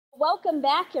Welcome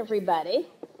back, everybody.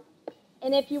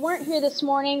 And if you weren't here this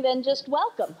morning, then just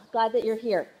welcome. Glad that you're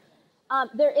here.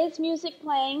 There is music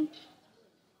playing,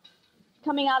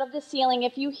 coming out of the ceiling.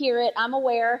 If you hear it, I'm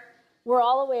aware. We're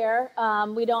all aware.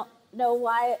 We don't know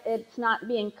why it's not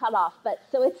being cut off, but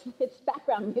so it's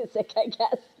background music, I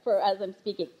guess, for as I'm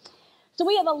speaking. So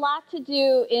we have a lot to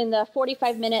do in the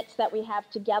 45 minutes that we have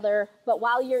together. But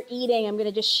while you're eating, I'm going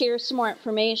to just share some more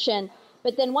information.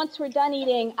 But then once we're done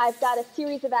eating, I've got a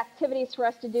series of activities for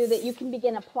us to do that you can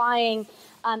begin applying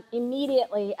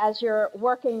immediately as you're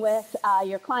working with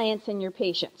your clients and your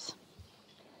patients.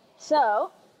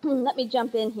 So let me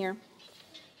jump in here.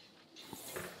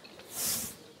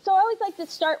 So I always like to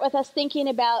start with us thinking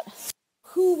about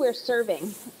who we're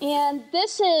serving. And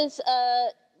this is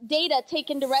data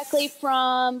taken directly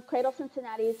from Cradle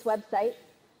Cincinnati's website.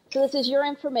 So this is your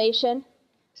information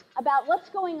about what's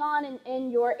going on in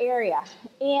your area.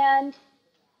 And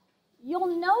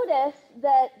you'll notice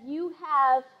that you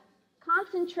have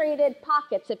concentrated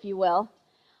pockets, if you will,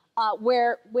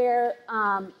 where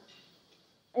and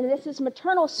this is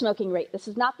maternal smoking rate. This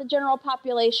is not the general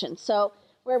population. So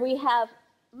where we have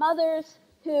mothers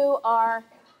who are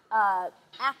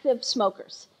active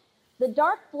smokers. The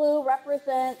dark blue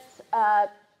represents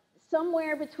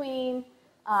somewhere between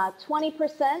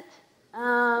 20%.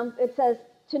 It says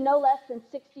to no less than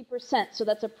 60%, so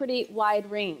that's a pretty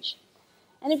wide range.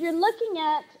 And if you're looking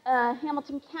at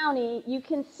Hamilton County, you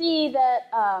can see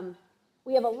that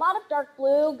we have a lot of dark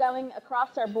blue going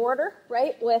across our border,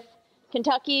 right, with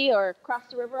Kentucky or across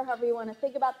the river, however you want to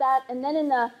think about that. And then in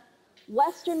the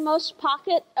westernmost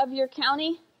pocket of your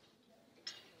county.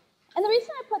 And the reason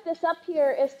I put this up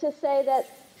here is to say that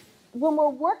when we're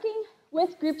working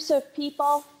with groups of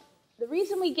people, the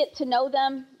reason we get to know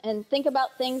them and think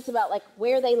about things about like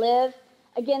where they live,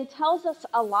 again, tells us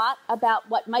a lot about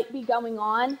what might be going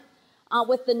on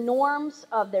with the norms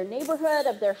of their neighborhood,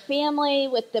 of their family,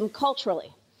 with them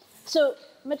culturally. So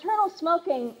maternal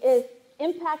smoking is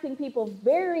impacting people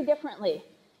very differently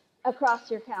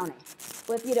across your county,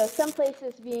 with some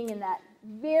places being in that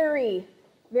very,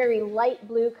 very light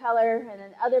blue color, and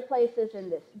in other places in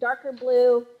this darker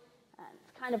blue.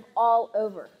 It's kind of all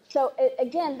over. So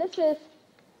again, this is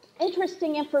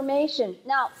interesting information.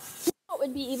 Now, what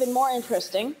would be even more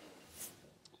interesting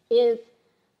is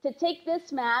to take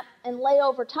this map and lay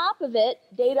over top of it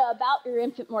data about your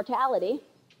infant mortality,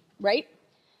 right?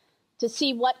 To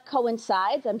see what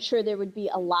coincides. I'm sure there would be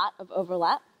a lot of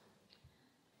overlap.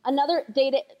 Another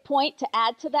data point to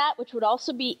add to that, which would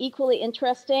also be equally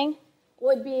interesting,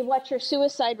 would be what your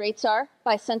suicide rates are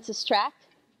by census tract.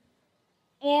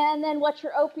 And then what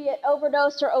your opiate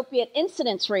overdose or opiate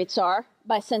incidence rates are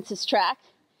by census tract.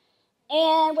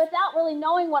 And without really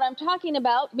knowing what I'm talking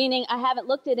about, meaning I haven't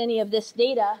looked at any of this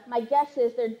data, my guess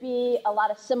is there'd be a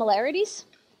lot of similarities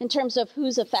in terms of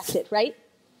who's affected, right?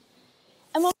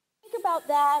 And when we think about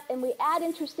that and we add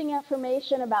interesting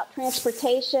information about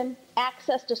transportation,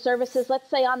 access to services,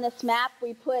 let's say on this map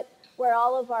we put where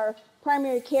all of our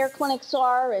primary care clinics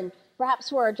are, and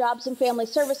perhaps where our jobs and family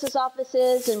services office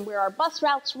is, and where our bus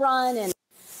routes run, and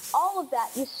all of that,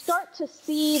 you start to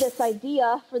see this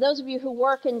idea, for those of you who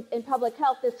work in public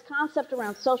health, this concept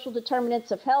around social determinants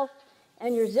of health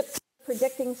and your zip code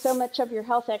predicting so much of your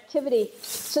health activity,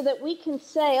 so that we can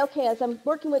say, okay, as I'm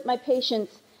working with my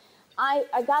patients, I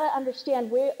got to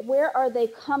understand where are they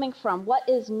coming from? What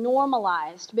is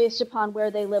normalized based upon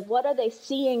where they live? What are they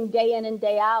seeing day in and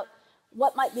day out?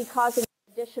 What might be causing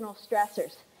additional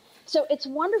stressors? So it's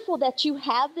wonderful that you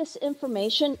have this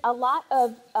information. A lot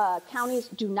of counties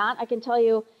do not. I can tell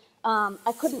you,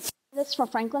 I couldn't find this from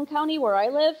Franklin County, where I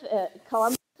live,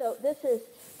 Columbus. So this is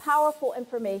powerful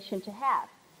information to have.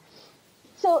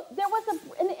 So there was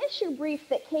an issue brief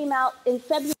that came out in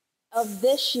February of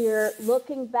this year,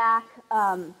 looking back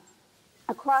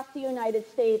across the United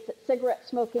States at cigarette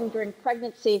smoking during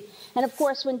pregnancy. And of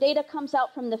course, when data comes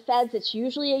out from the feds, it's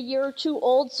usually a year or two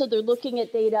old, so they're looking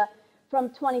at data from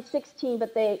 2016,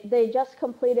 but they just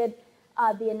completed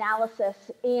the analysis.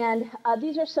 And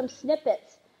these are some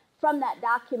snippets from that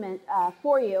document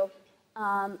for you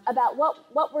about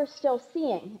what we're still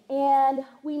seeing. And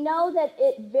we know that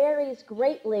it varies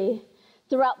greatly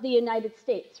throughout the United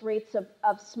States, rates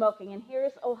of smoking. And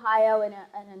here's Ohio in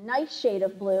a nice shade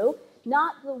of blue.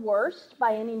 Not the worst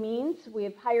by any means. We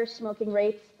have higher smoking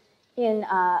rates in,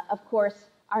 of course,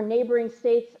 our neighboring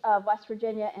states of West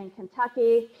Virginia and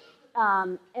Kentucky.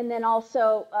 And then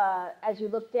also, as you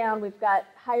look down, we've got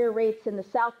higher rates in the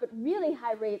south, but really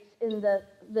high rates in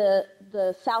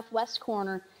the southwest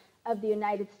corner of the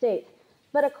United States.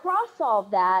 But across all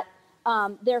of that,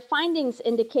 their findings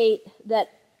indicate that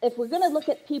if we're going to look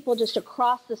at people just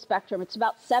across the spectrum, it's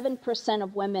about 7%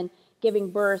 of women giving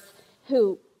birth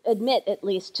who admit, at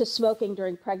least, to smoking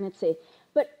during pregnancy.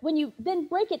 But when you then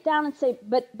break it down and say,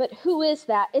 but who is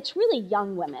that? It's really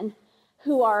young women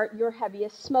who are your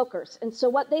heaviest smokers. And so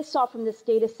what they saw from this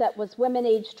data set was women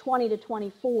aged 20 to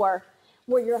 24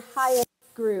 were your highest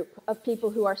group of people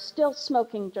who are still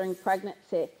smoking during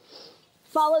pregnancy,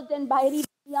 followed then by an even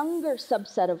younger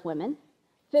subset of women,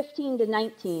 15 to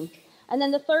 19. And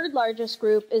then the third largest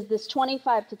group is this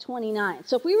 25 to 29.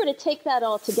 So if we were to take that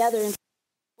all together and say,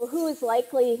 well, who is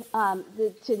likely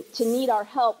to need our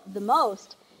help the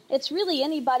most, it's really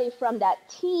anybody from that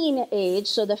teen age,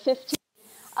 so the 15,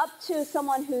 up to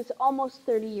someone who's almost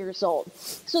 30 years old.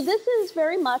 So this is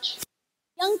very much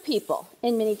young people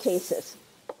in many cases.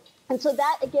 And so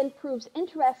that, again, proves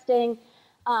interesting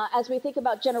as we think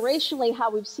about generationally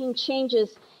how we've seen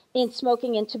changes in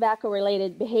smoking and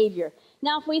tobacco-related behavior.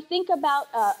 Now, if we think about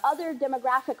other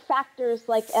demographic factors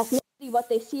like ethnicity, what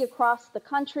they see across the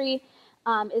country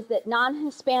is that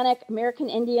non-Hispanic, American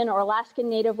Indian, or Alaskan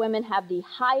Native women have the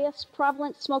highest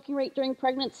prevalent smoking rate during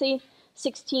pregnancy,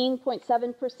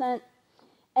 16.7%.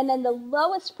 And then the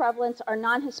lowest prevalence are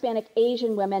non-Hispanic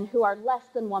Asian women who are less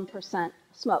than 1%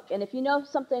 smoke. And if you know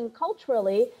something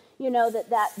culturally, you know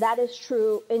that is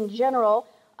true in general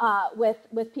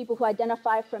with people who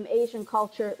identify from Asian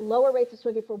culture, lower rates of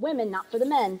smoking for women, not for the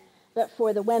men, but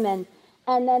for the women.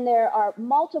 And then there are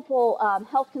multiple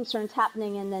health concerns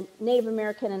happening in the Native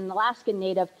American and Alaskan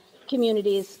Native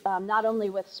communities, not only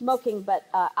with smoking, but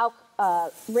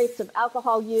rates of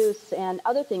alcohol use and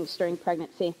other things during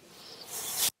pregnancy.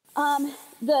 And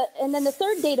then the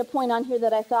third data point on here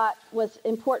that I thought was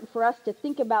important for us to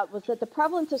think about was that the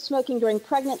prevalence of smoking during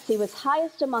pregnancy was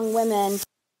highest among women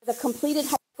with a completed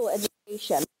high school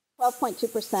education,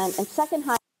 12.2%, and second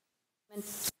highest women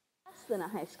less than a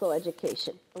high school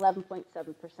education, 11.7%.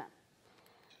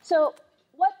 So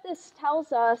what this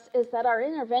tells us is that our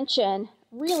intervention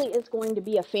really is going to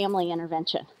be a family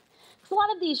intervention. Because a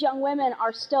lot of these young women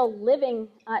are still living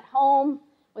at home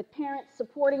with parents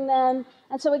supporting them.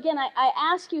 And so again, I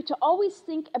ask you to always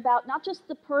think about not just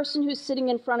the person who's sitting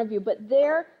in front of you, but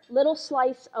their little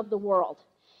slice of the world.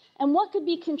 And what could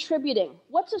be contributing?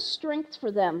 What's a strength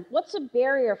for them? What's a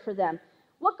barrier for them?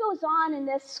 What goes on in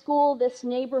this school, this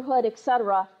neighborhood, et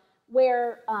cetera,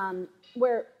 where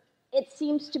it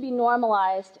seems to be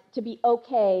normalized to be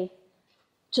okay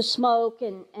to smoke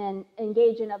and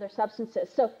engage in other substances.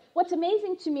 So what's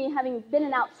amazing to me, having been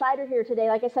an outsider here today,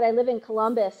 like I said, I live in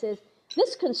Columbus, is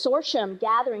this consortium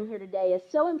gathering here today is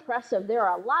so impressive. There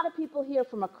are a lot of people here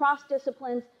from across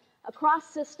disciplines, across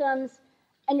systems,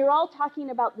 and you're all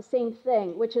talking about the same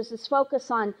thing, which is this focus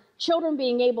on children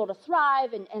being able to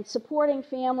thrive and supporting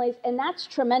families. And that's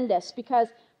tremendous, because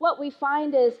what we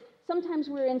find is sometimes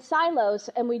we're in silos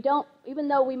and we don't, even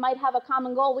though we might have a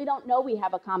common goal, we don't know we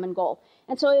have a common goal.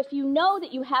 And so if you know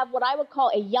that you have what I would call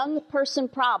a young person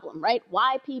problem, right,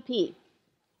 YPP,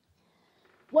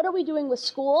 what are we doing with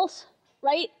schools,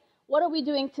 right? What are we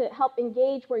doing to help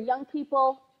engage where young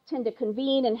people tend to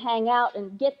convene and hang out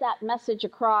and get that message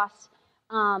across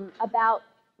about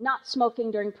not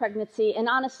smoking during pregnancy? And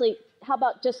honestly, how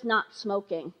about just not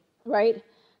smoking, right?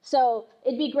 So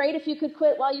it'd be great if you could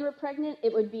quit while you were pregnant.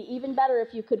 It would be even better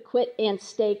if you could quit and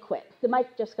stay quit. The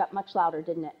mic just got much louder,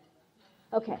 didn't it?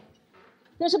 Okay.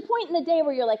 There's a point in the day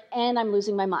where you're like, and I'm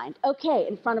losing my mind. Okay,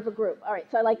 in front of a group. All right,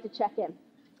 so I like to check in.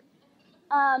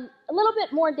 A little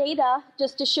bit more data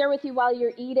just to share with you while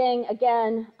you're eating.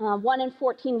 Again, 1 in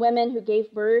 14 women who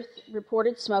gave birth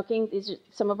reported smoking. These are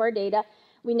some of our data.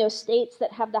 We know states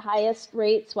that have the highest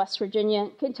rates, West Virginia,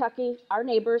 Kentucky, our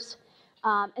neighbors.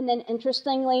 And then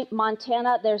interestingly,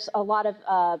 Montana, there's a lot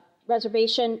of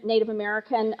Native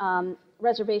American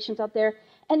reservations out there.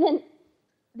 And then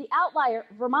the outlier,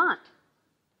 Vermont.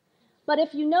 But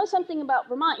if you know something about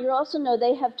Vermont, you also know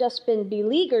they have just been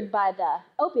beleaguered by the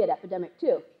opiate epidemic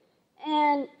too.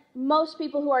 And most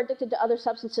people who are addicted to other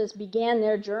substances began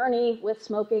their journey with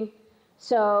smoking.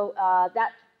 So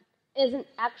that isn't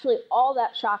actually all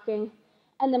that shocking.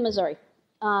 And then Missouri.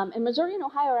 And Missouri and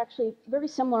Ohio are actually very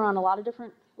similar on a lot of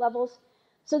different levels.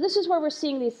 So this is where we're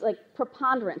seeing these like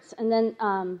preponderance. And then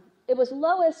it was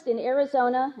lowest in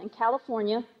Arizona and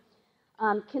California,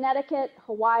 Connecticut,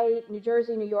 Hawaii, New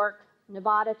Jersey, New York,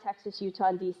 Nevada, Texas, Utah,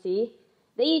 and DC.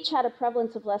 They each had a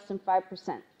prevalence of less than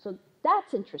 5%. So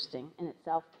that's interesting in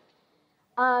itself.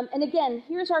 And again,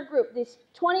 here's our group, these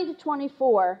 20 to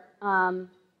 24,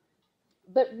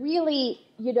 but really,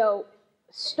 you know,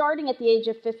 starting at the age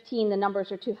of 15, the numbers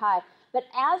are too high. But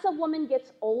as a woman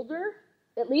gets older,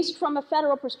 at least from a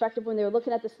federal perspective, when they were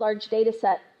looking at this large data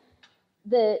set,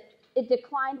 the it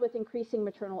declined with increasing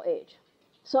maternal age.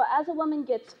 So as a woman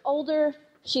gets older,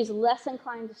 she's less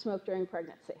inclined to smoke during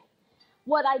pregnancy.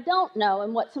 What I don't know,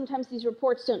 and what sometimes these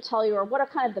reports don't tell you, are what are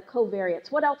kind of the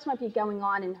covariates. What else might be going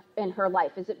on in her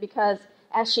life? Is it because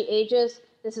as she ages,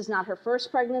 this is not her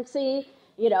first pregnancy,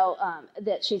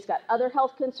 that she's got other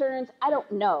health concerns? I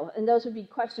don't know, and those would be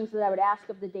questions that I would ask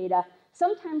of the data.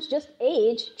 Sometimes just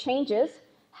age changes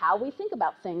how we think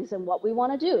about things and what we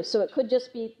want to do. So it could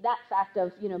just be that fact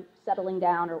of, settling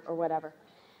down or whatever.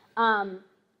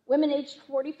 Women aged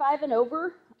 45 and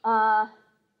over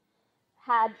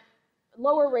had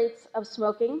lower rates of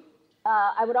smoking.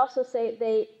 I would also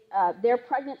say their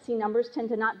pregnancy numbers tend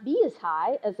to not be as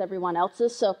high as everyone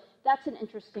else's, so that's an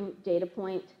interesting data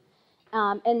point.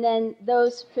 And then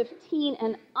those 15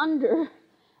 and under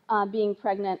being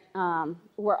pregnant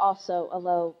were also a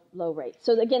low rate.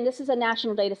 So again, this is a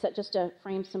national data set just to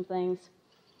frame some things.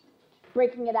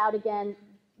 Breaking it out again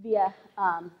via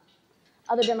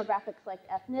other demographics like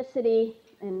ethnicity,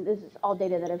 and this is all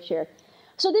data that I've shared.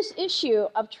 So this issue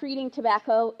of treating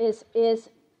tobacco is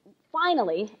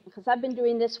finally, because I've been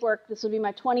doing this work, this will be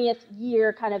my 20th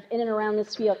year kind of in and around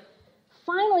this field,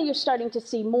 finally you're starting to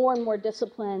see more and more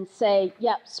disciplines say,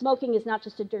 yep, smoking is not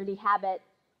just a dirty habit,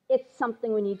 it's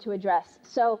something we need to address.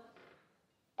 So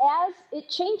as it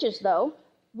changes, though,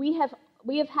 we have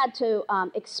had to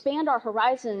expand our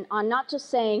horizon on not just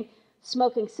saying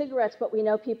smoking cigarettes, but we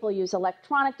know people use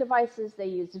electronic devices, they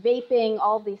use vaping,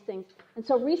 all of these things. And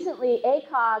so recently,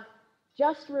 ACOG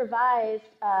just revised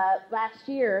last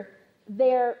year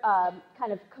their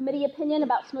kind of committee opinion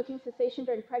about smoking cessation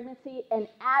during pregnancy and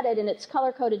added, and it's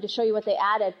color-coded to show you what they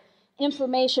added,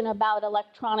 information about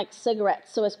electronic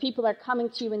cigarettes. So as people are coming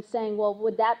to you and saying, well,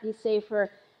 would that be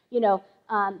safer?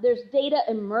 There's data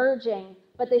emerging,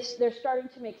 but they're starting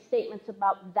to make statements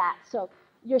about that. So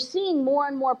you're seeing more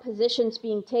and more positions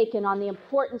being taken on the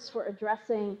importance for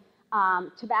addressing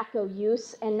tobacco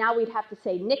use, and now we'd have to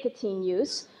say nicotine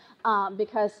use,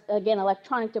 because, again,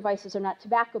 electronic devices are not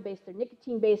tobacco-based, they're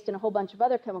nicotine-based and a whole bunch of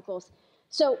other chemicals.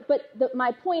 So,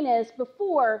 my point is,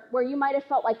 before, where you might have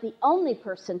felt like the only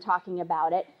person talking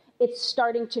about it, it's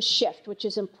starting to shift, which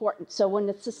is important. So when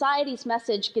the society's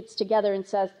message gets together and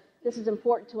says, this is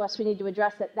important to us, we need to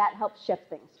address it, that helps shift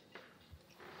things.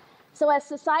 So as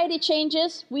society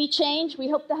changes, we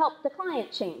hope to help the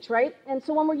client change, right? And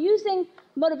so when we're using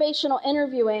motivational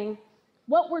interviewing,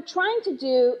 what we're trying to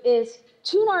do is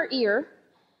tune our ear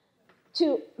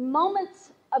to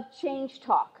moments of change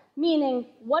talk, meaning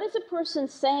what is a person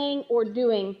saying or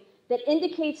doing that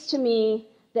indicates to me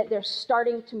that they're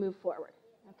starting to move forward,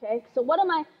 okay? So what am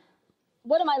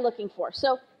I looking for?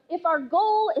 So if our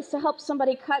goal is to help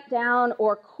somebody cut down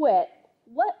or quit,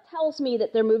 what tells me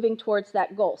that they're moving towards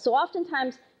that goal? So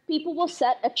oftentimes people will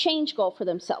set a change goal for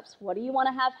themselves. What do you want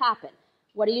to have happen?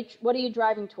 What are you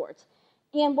driving towards?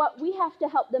 And what we have to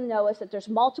help them know is that there's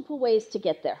multiple ways to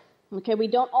get there. Okay, we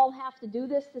don't all have to do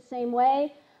this the same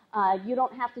way. You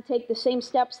don't have to take the same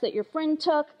steps that your friend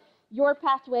took. Your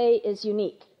pathway is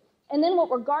unique. And then what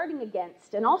we're guarding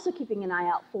against and also keeping an eye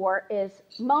out for is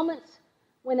moments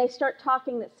when they start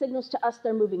talking that signals to us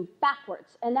they're moving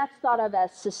backwards. And that's thought of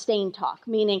as sustained talk,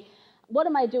 meaning what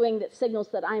am I doing that signals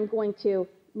that I'm going to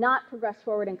not progress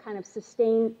forward and kind of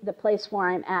sustain the place where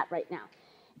I'm at right now.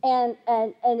 And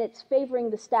it's favoring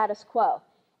the status quo.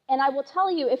 And I will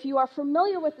tell you, if you are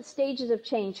familiar with the stages of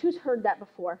change, who's heard that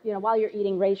before? While you're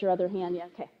eating, raise your other hand. Yeah,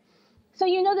 okay. So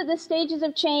you know that the stages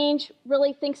of change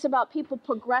really thinks about people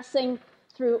progressing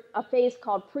through a phase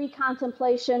called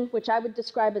pre-contemplation, which I would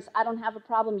describe as I don't have a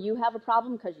problem, you have a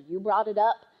problem because you brought it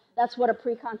up. That's what a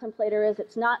pre-contemplator is.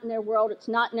 It's not in their world. It's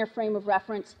not in their frame of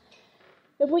reference.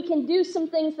 If we can do some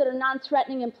things that are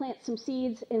non-threatening and plant some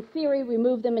seeds, in theory, we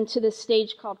move them into this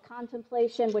stage called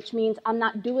contemplation, which means I'm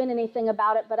not doing anything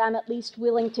about it, but I'm at least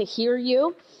willing to hear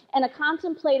you. And a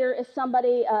contemplator is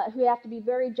somebody who you have to be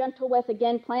very gentle with,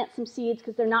 again, plant some seeds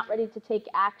because they're not ready to take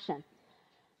action.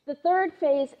 The third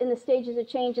phase in the stages of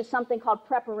change is something called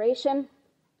preparation.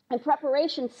 And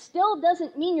preparation still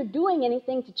doesn't mean you're doing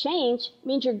anything to change. It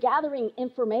means you're gathering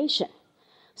information.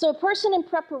 So a person in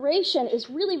preparation is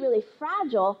really, really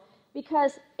fragile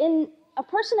because a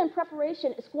person in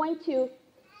preparation is going to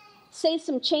say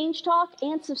some change talk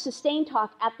and some sustained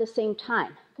talk at the same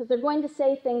time. Because they're going to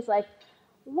say things like,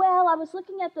 well, I was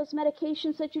looking at those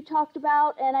medications that you talked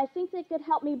about, and I think they could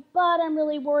help me, but I'm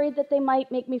really worried that they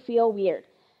might make me feel weird.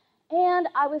 And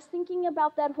I was thinking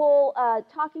about that whole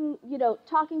talking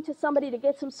to somebody to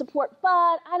get some support, but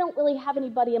I don't really have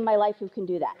anybody in my life who can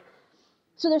do that.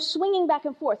 So they're swinging back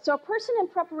and forth. So a person in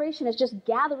preparation is just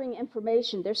gathering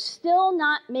information. They're still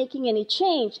not making any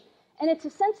change. And it's a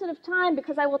sensitive time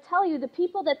because I will tell you, the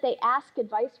people that they ask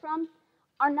advice from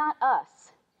are not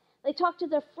us. They talk to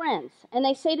their friends, and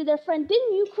they say to their friend,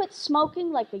 didn't you quit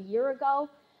smoking like a year ago?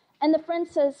 And the friend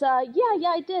says, yeah,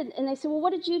 I did. And they say, well,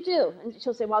 what did you do? And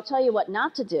she'll say, well, I'll tell you what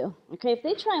not to do. Okay, if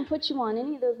they try and put you on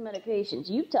any of those medications,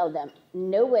 you tell them,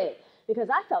 no way, because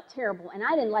I felt terrible, and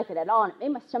I didn't like it at all, and it made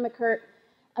my stomach hurt.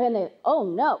 And they, oh,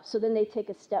 no. So then they take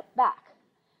a step back.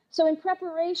 So in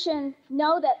preparation,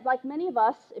 know that, like many of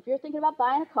us, if you're thinking about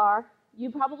buying a car, you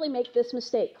probably make this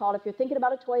mistake called, if you're thinking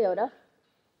about a Toyota,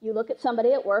 you look at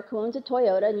somebody at work who owns a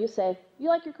Toyota, and you say, you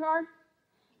like your car?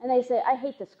 And they say, I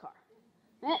hate this car.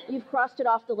 You've crossed it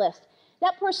off the list.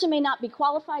 That person may not be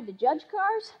qualified to judge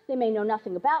cars. They may know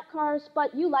nothing about cars,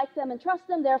 but you like them and trust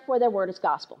them, therefore their word is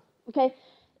gospel. Okay?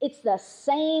 It's the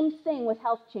same thing with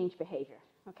health change behavior.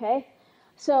 Okay?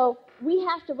 So we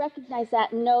have to recognize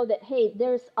that and know that, hey,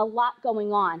 there's a lot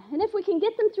going on. And if we can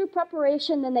get them through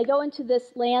preparation, then they go into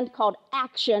this land called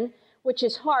action, which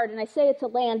is hard. And I say it's a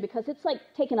land because it's like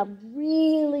taking a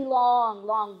really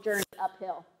long journey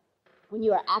uphill when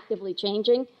you are actively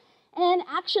changing. And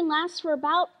action lasts for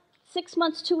about 6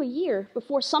 months to a year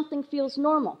before something feels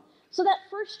normal. So that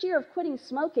first year of quitting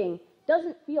smoking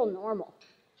doesn't feel normal.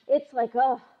 It's like,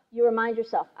 oh, you remind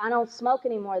yourself, I don't smoke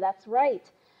anymore, that's right.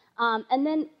 And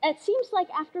then it seems like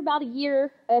after about a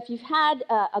year, if you've had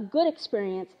a good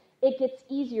experience, it gets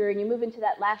easier and you move into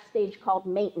that last stage called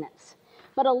maintenance.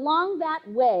 But along that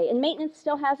way, and maintenance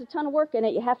still has a ton of work in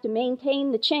it, you have to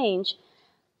maintain the change,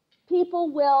 people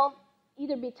will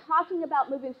either be talking about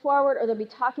moving forward or they'll be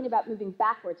talking about moving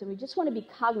backwards, and we just want to be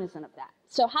cognizant of that.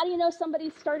 So how do you know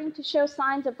somebody's starting to show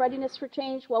signs of readiness for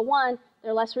change? Well, one,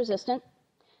 they're less resistant.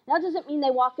 Now, that doesn't mean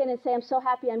they walk in and say, I'm so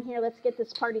happy I'm here, let's get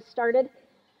this party started.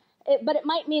 But it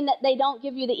might mean that they don't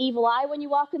give you the evil eye when you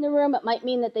walk in the room. It might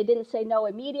mean that they didn't say no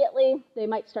immediately. They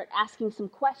might start asking some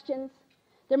questions.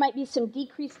 There might be some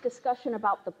decreased discussion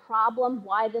about the problem,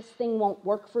 why this thing won't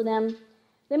work for them.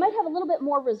 They might have a little bit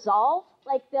more resolve,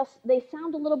 like they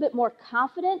sound a little bit more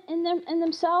confident in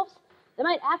themselves. They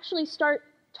might actually start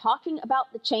talking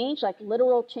about the change, like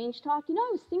literal change talk. You know, I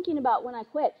was thinking about when I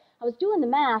quit. I was doing the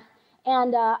math,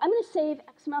 and I'm going to save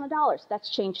X amount of dollars.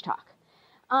 That's change talk.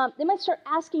 They might start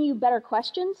asking you better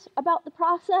questions about the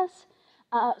process.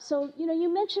 So, you know,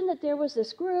 you mentioned that there was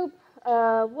this group.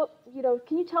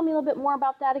 Can you tell me a little bit more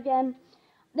about that again?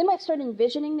 They might start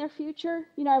envisioning their future.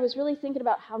 You know, I was really thinking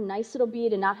about how nice it'll be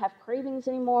to not have cravings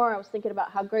anymore. I was thinking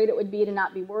about how great it would be to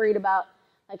not be worried about,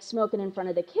 like, smoking in front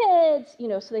of the kids, you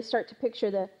know, so they start to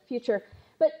picture the future.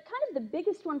 But kind of the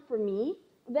biggest one for me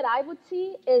that I would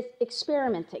see is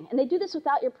experimenting. And they do this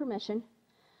without your permission.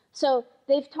 So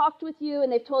they've talked with you and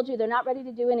they've told you they're not ready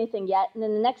to do anything yet. And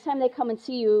then the next time they come and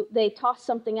see you, they toss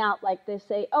something out, like they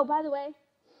say, oh, by the way,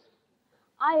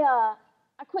 I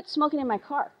quit smoking in my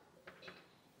car.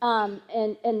 And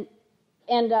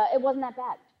it wasn't that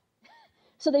bad.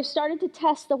 So they've started to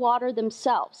test the water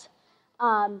themselves.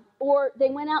 Or they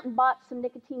went out and bought some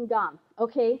nicotine gum.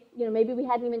 Okay, you know, maybe we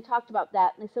hadn't even talked about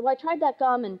that. And they said, well, I tried that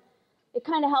gum and it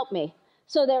kind of helped me.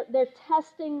 So they're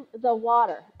testing the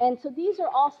water. And so these are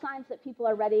all signs that people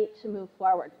are ready to move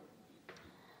forward.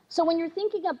 So when you're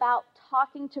thinking about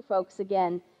talking to folks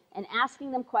again and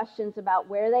asking them questions about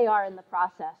where they are in the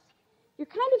process, you're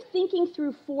kind of thinking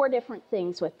through 4 different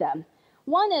things with them.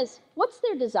 One is, what's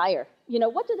their desire? You know,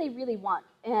 what do they really want?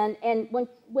 And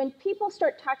when people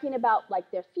start talking about,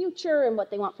 like, their future and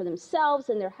what they want for themselves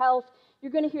and their health,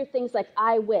 you're going to hear things like,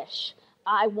 I wish,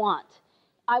 I want,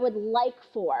 I would like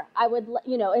for, I would,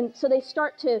 you know, and so they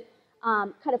start to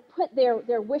kind of put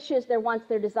their wishes, their wants,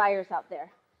 their desires out there.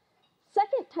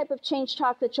 Second type of change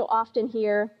talk that you'll often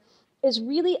hear is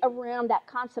really around that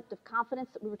concept of confidence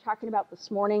that we were talking about this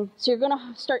morning. So you're going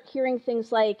to start hearing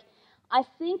things like, I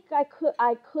think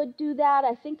I could do that.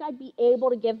 I think I'd be able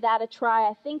to give that a try.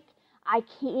 I think I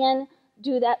can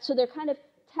do that. So they're kind of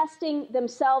testing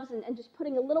themselves and just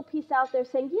putting a little piece out there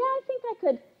saying, yeah, I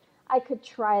think I could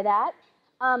try that.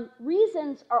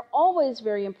 Reasons are always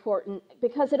very important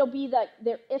because it'll be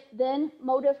their if-then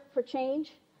motive for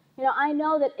change. You know, I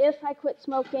know that if I quit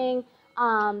smoking,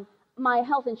 my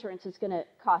health insurance is going to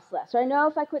cost less. Or I know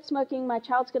if I quit smoking, my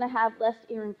child's going to have less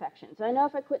ear infections. Or I know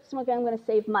if I quit smoking, I'm going to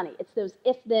save money. It's those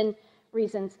if-then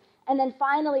reasons. And then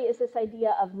finally is this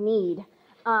idea of need.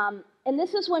 And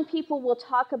this is when people will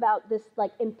talk about this,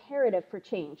 like, imperative for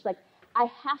change. Like, I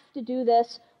have to do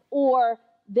this or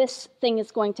this thing is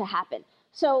going to happen.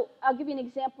 So I'll give you an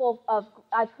example of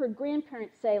I've heard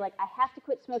grandparents say, like, I have to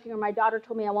quit smoking or my daughter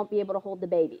told me I won't be able to hold the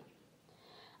baby.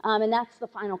 And that's the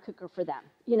final kicker for them.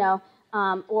 You know,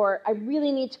 or I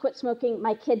really need to quit smoking.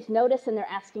 My kids notice and they're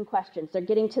asking questions. They're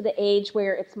getting to the age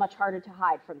where it's much harder to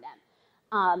hide from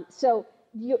them. So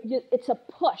it's a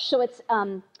push. So it's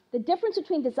the difference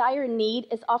between desire and need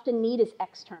is often need is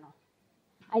external.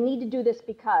 I need to do this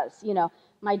because, you know,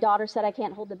 my daughter said I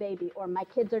can't hold the baby, or my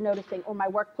kids are noticing, or my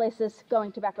workplace is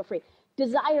going tobacco-free.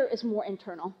 Desire is more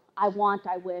internal. I want,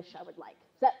 I wish, I would like.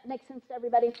 Does that make sense to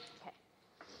everybody? Okay.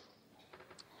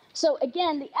 So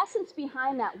again, the essence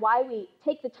behind that, why we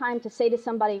take the time to say to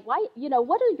somebody, why, you know,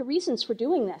 what are your reasons for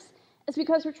doing this? Is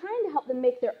because we're trying to help them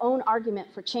make their own argument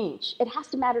for change. It has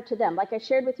to matter to them. Like I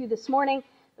shared with you this morning,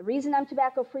 the reason I'm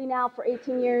tobacco-free now for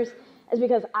 18 years is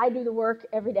because I do the work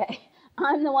every day.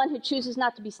 I'm the one who chooses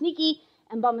not to be sneaky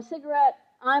and bum a cigarette.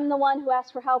 I'm the one who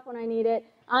asks for help when I need it.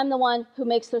 I'm the one who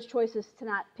makes those choices to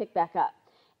not pick back up.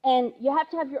 And you have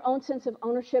to have your own sense of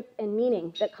ownership and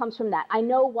meaning that comes from that. I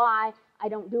know why I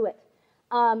don't do it.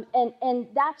 And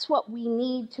that's what we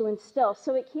need to instill.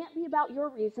 So it can't be about your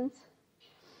reasons.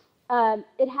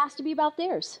 It has to be about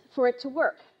theirs for it to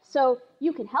work. So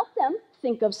you can help them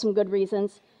think of some good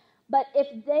reasons, but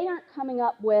if they aren't coming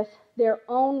up with their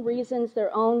own reasons,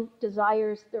 their own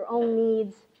desires, their own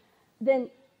needs, then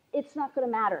it's not going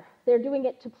to matter. They're doing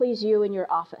it to please you in your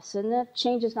office, and the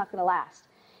change is not going to last.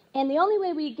 And the only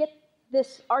way we get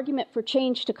this argument for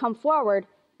change to come forward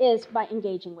is by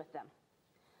engaging with them.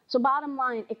 So bottom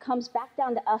line, it comes back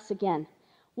down to us again.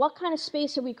 What kind of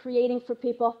space are we creating for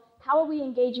people? How are we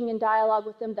engaging in dialogue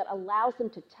with them that allows them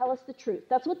to tell us the truth?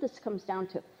 That's what this comes down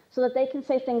to, so that they can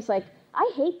say things like, I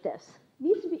hate this.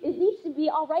 It needs to be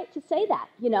all right to say that,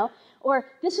 you know, or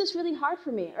this is really hard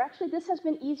for me, or actually this has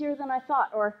been easier than I thought,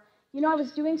 or, you know, I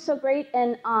was doing so great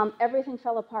and everything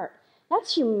fell apart.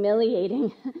 That's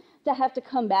humiliating to have to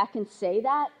come back and say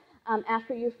that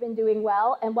after you've been doing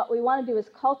well. And what we want to do is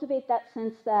cultivate that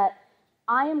sense that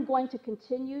I am going to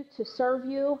continue to serve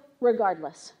you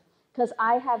regardless, because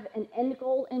I have an end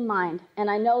goal in mind, and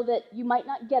I know that you might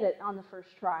not get it on the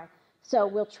first try. So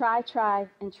we'll try,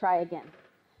 and try again.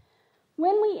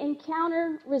 When we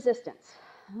encounter resistance,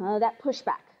 that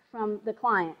pushback from the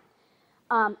client,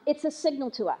 it's a signal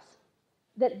to us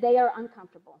that they are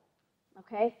uncomfortable,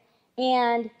 okay?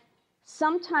 And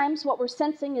sometimes what we're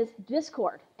sensing is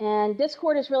discord, and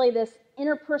discord is really this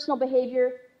interpersonal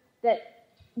behavior that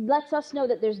lets us know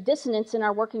that there's dissonance in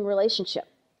our working relationship.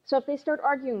 So if they start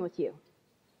arguing with you,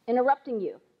 interrupting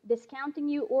you, discounting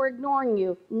you, or ignoring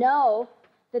you, know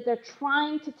that they're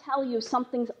trying to tell you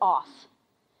something's off,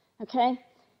 okay?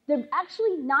 They're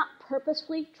actually not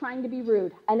purposefully trying to be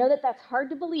rude. I know that that's hard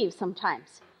to believe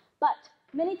sometimes, but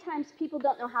many times people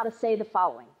don't know how to say the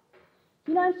following.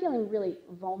 You know, I'm feeling really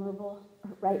vulnerable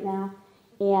right now,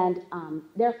 and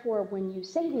therefore when you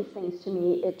say these things to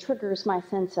me, it triggers my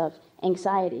sense of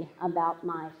anxiety about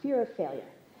my fear of failure,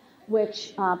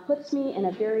 which puts me in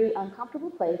a very uncomfortable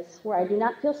place where I do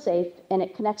not feel safe, and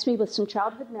it connects me with some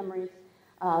childhood memories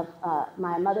of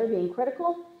my mother being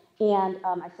critical and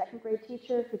my second grade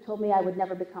teacher who told me I would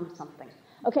never become something.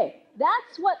 Okay,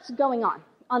 that's what's going on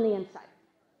the inside.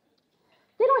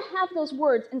 They don't have those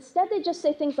words. Instead, they just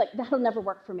say things like, that'll never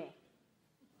work for me.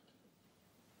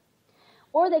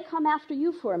 Or they come after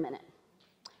you for a minute.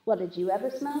 Well, did you ever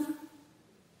smell?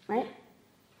 Right?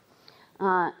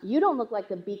 You don't look like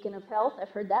the beacon of health. I've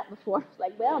heard that before. It's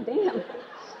like, well, damn.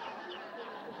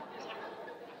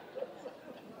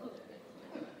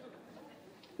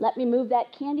 Let me move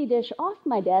that candy dish off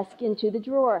my desk into the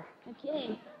drawer.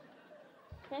 Okay.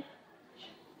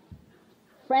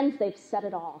 Friends, they've said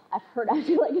it all. I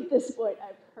feel like at this point,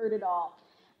 I've heard it all.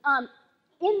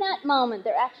 In that moment,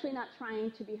 they're actually not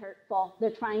trying to be hurtful.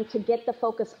 They're trying to get the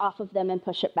focus off of them and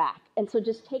push it back. And so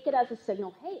just take it as a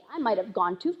signal, hey, I might have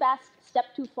gone too fast,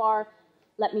 stepped too far,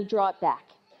 let me draw it back.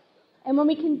 And when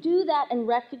we can do that and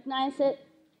recognize it,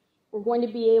 we're going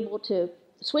to be able to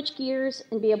switch gears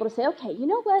and be able to say, okay, you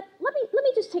know what, let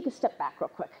me just take a step back real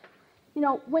quick. You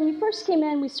know, when you first came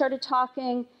in, we started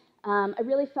talking, I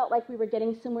really felt like we were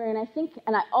getting somewhere, and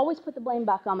I always put the blame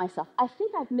back on myself. I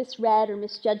think I've misread or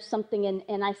misjudged something,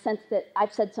 and I sense that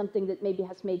I've said something that maybe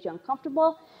has made you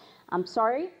uncomfortable. I'm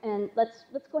sorry, and let's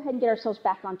go ahead and get ourselves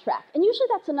back on track. And usually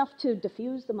that's enough to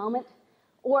diffuse the moment,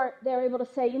 or they're able to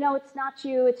say, you know, it's not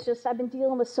you, it's just I've been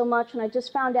dealing with so much, and I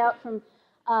just found out from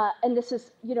and this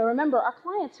is, you know, remember, our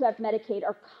clients who have Medicaid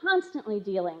are constantly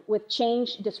dealing with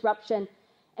change, disruption,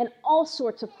 and all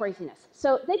sorts of craziness.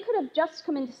 So they could have just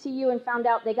come in to see you and found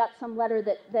out they got some letter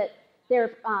that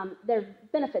their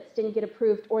benefits didn't get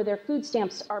approved, or their food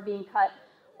stamps are being cut,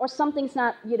 or something's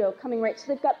not, you know, coming right. So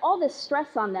they've got all this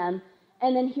stress on them,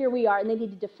 and then here we are, and they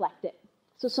need to deflect it.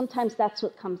 So sometimes that's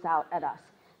what comes out at us.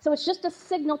 So it's just a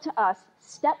signal to us,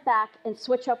 step back and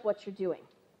switch up what you're doing.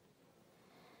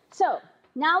 So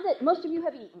now that most of you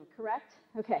have eaten, correct?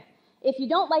 Okay. If you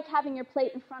don't like having your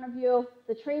plate in front of you,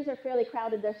 the trays are fairly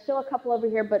crowded. There's still a couple over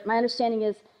here, but my understanding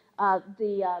is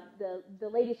the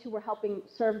ladies who were helping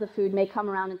serve the food may come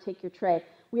around and take your tray.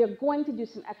 We are going to do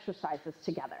some exercises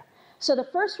together. So the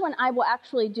first one I will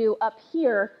actually do up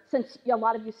here, since a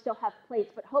lot of you still have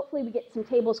plates, but hopefully we get some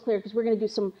tables clear because we're going to do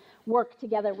some work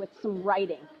together with some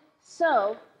writing.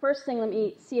 So first thing, let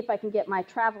me see if I can get my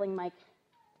traveling mic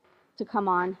to come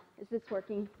on. Is this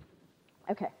working?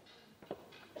 Okay.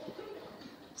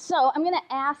 So I'm going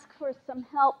to ask for some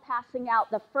help passing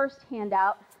out the first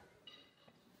handout.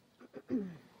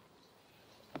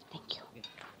 Thank you.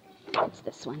 It's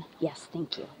this one. Yes,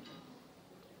 thank you.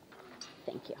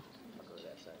 Thank you.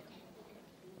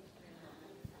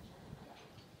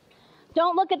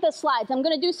 Don't look at the slides. I'm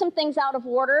going to do some things out of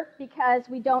order because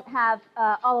we don't have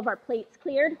all of our plates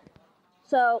cleared.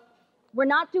 So we're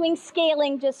not doing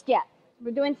scaling just yet.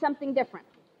 We're doing something different.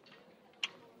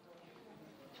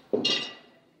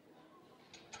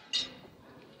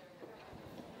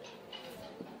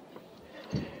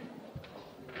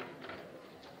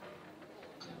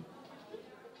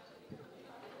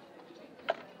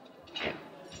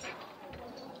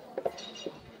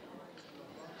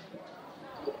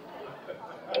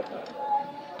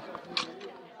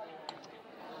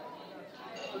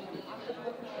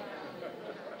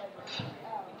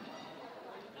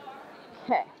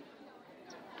 Okay.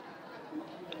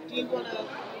 Do you want to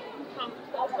come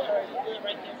closer or do it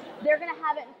right there? They're going to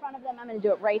have it in front of them. I'm going to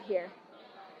do it right here.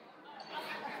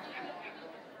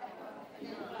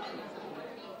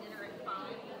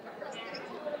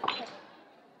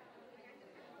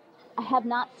 I have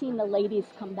not seen the ladies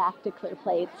come back to clear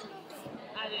plates.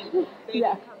 I didn't. They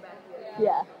Yeah. didn't come back yet.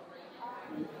 Yeah.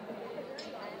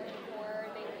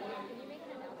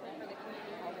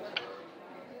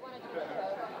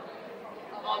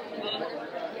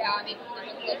 Yeah, I mean,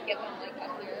 let's get them like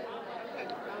up here.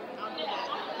 I'll do that.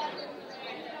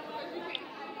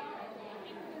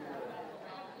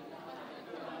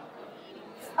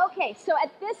 Okay, so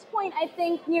at this point, I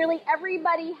think nearly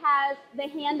everybody has the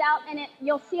handout, and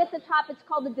you'll see at the top it's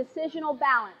called the decisional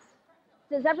balance.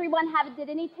 Does everyone have it? Did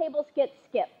any tables get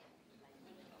skipped?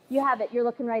 You have it. You're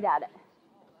looking right at it.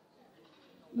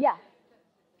 Yeah.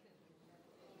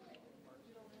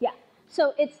 Yeah.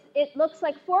 So it looks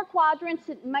like 4 quadrants.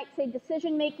 It might say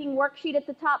decision-making worksheet at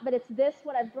the top, but it's this,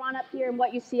 what I've drawn up here, and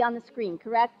what you see on the screen,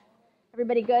 correct?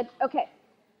 Everybody good? Okay.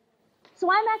 So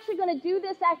I'm actually going to do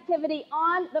this activity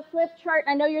on the flip chart.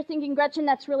 I know you're thinking, Gretchen,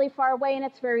 that's really far away and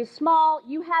it's very small.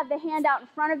 You have the handout in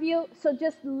front of you, so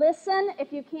just listen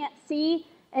if you can't see,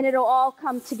 and it'll all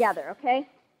come together, okay?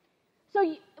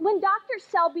 So when Dr.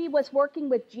 Selby was working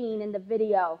with Jean in the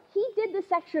video, he did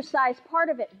this exercise, part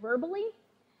of it verbally.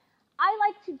 I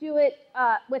like to do it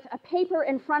with a paper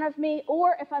in front of me,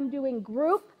 or if I'm doing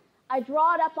group, I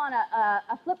draw it up on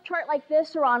a flip chart like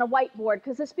this or on a whiteboard,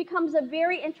 because this becomes a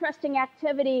very interesting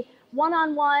activity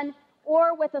one-on-one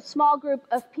or with a small group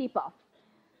of people.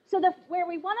 So where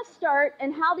we want to start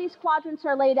and how these quadrants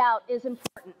are laid out is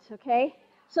important, okay?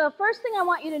 So first thing I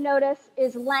want you to notice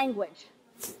is language.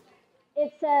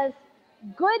 It says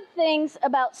good things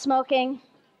about smoking,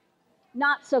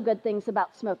 not so good things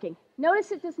about smoking.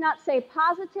 Notice it does not say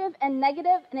positive and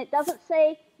negative, and it doesn't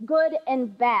say good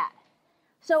and bad.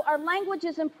 So our language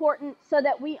is important so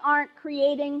that we aren't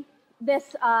creating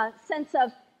this sense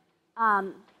of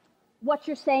what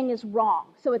you're saying is wrong.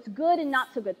 So it's good and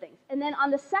not so good things. And then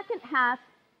on the second half,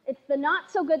 it's the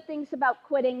not so good things about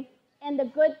quitting and the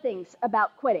good things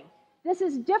about quitting. This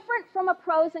is different from a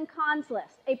pros and cons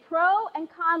list. A pro and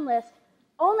con list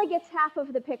only gets half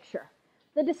of the picture.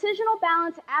 The decisional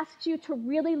balance asks you to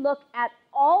really look at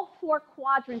all 4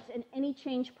 quadrants in any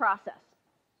change process.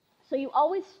 So you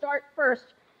always start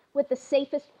first with the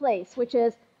safest place, which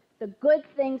is the good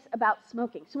things about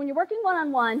smoking. So when you're working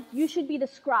one-on-one, you should be the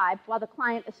scribe while the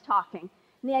client is talking.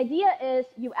 And the idea is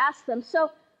you ask them,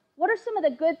 so what are some of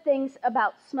the good things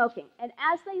about smoking? And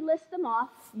as they list them off,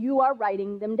 you are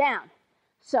writing them down.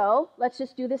 So let's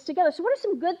just do this together. So what are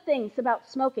some good things about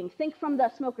smoking? Think from the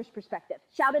smoker's perspective.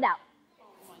 Shout it out.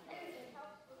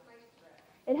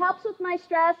 It helps with my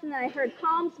stress, and then I heard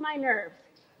calms my nerves.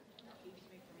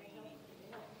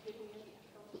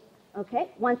 Okay,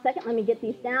 1 second, let me get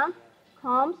these down.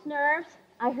 Calms nerves.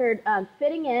 I heard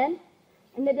fitting in.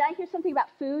 And then did I hear something about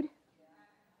food?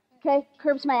 Okay,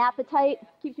 curbs my appetite,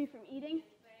 keeps me from eating.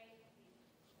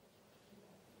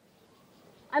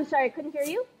 I'm sorry, I couldn't hear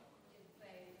you.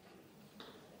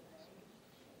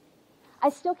 I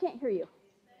still can't hear you.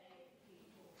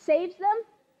 Saves them?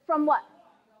 From what?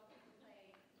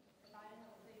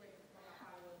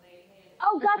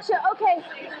 Oh, gotcha. Okay.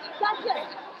 Gotcha.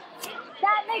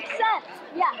 That makes sense.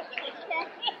 Yeah. Okay.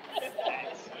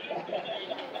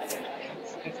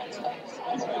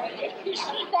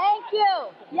 Thank you.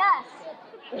 Yes.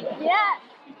 Yes.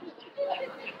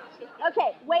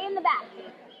 Okay, way in the back.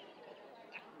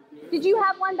 Did you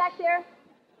have one back there?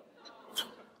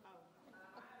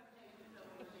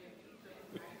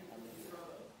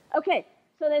 Okay,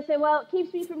 so they say, well, it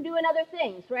keeps me from doing other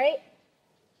things, right?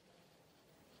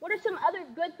 What are some other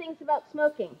good things about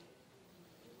smoking?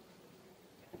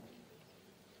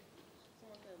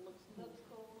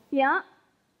 Yeah?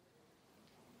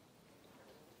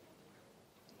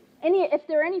 If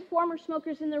there are any former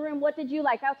smokers in the room, what did you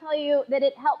like? I'll tell you that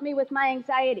it helped me with my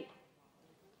anxiety.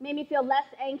 Made me feel less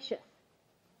anxious.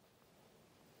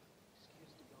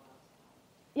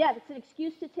 Yeah, it's an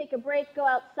excuse to take a break, go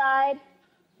outside.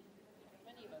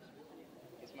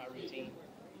 It's my routine.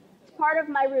 It's part of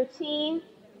my routine.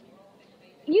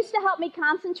 It used to help me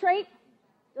concentrate.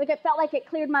 Like it felt like it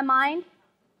cleared my mind.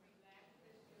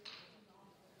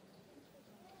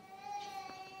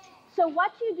 So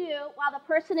what you do while the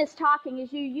person is talking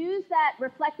is you use that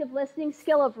reflective listening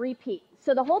skill of repeat.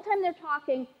 So the whole time they're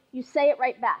talking, you say it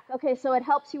right back. Okay, so it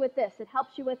helps you with this, it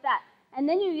helps you with that. And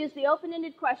then you use the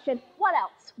open-ended question, what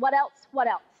else, what else, what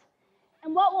else?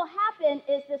 And what will happen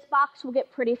is this box will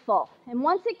get pretty full. And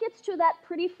once it gets to that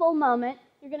pretty full moment,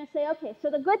 you're going to say, okay,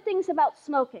 so the good things about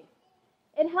smoking.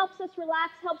 It helps us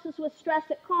relax, helps us with stress,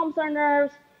 it calms our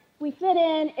nerves. We fit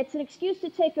in, it's an excuse to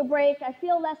take a break, I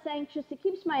feel less anxious, it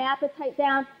keeps my appetite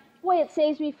down. Boy, it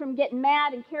saves me from getting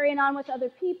mad and carrying on with other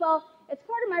people. It's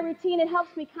part of my routine, it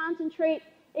helps me concentrate,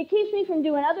 it keeps me from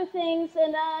doing other things,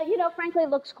 and, frankly,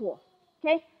 it looks cool,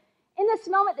 okay? In this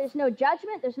moment, there's no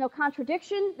judgment, there's no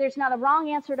contradiction, there's not a wrong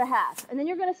answer to have. And then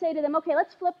you're going to say to them, okay,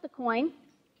 let's flip the coin.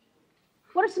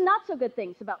 What are some not so good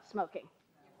things about smoking?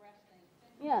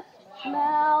 Yeah,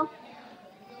 smell,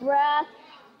 breath.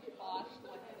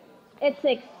 It's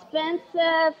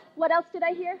expensive. What else did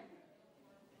I hear?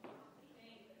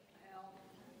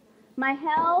 My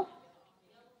health.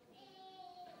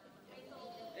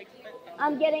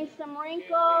 I'm getting some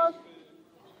wrinkles.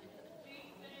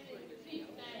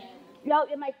 No,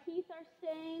 my teeth are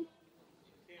stained.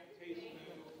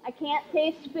 I can't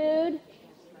taste food.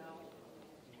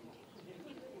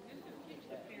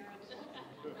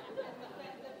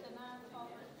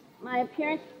 My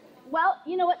appearance. Well,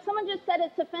 you know what? Someone just said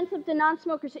it's offensive to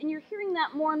non-smokers, and you're hearing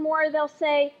that more and more. They'll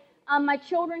say, my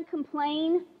children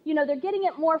complain. They're getting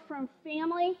it more from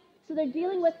family, so they're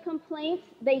dealing with complaints.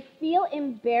 They feel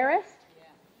embarrassed.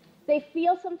 They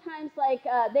feel sometimes like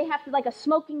they have to, like a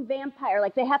smoking vampire,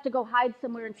 like they have to go hide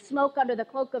somewhere and smoke under the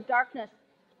cloak of darkness.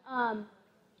 And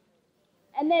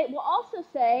they will also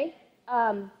say,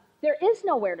 there is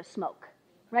nowhere to smoke,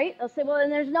 right? They'll say, well, then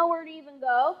there's nowhere to even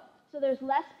go. So there's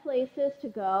less places to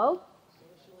go.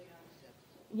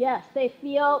 Yes, they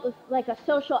feel like a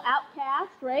social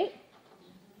outcast, right?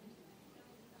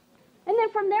 And then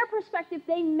from their perspective,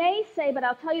 they may say, but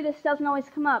I'll tell you this doesn't always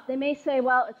come up, they may say,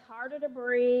 well, it's harder to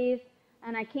breathe,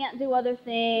 and I can't do other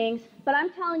things. But I'm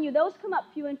telling you, those come up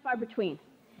few and far between.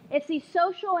 It's these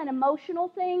social and emotional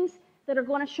things that are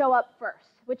going to show up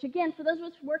first, which again, for those of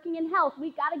us working in health,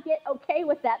 we've got to get okay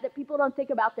with that people don't think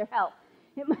about their health.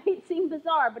 It might seem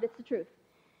bizarre, but it's the truth.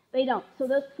 They don't. So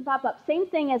those can pop up. Same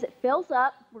thing as it fills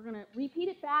up. We're going to repeat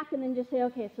it back and then just say,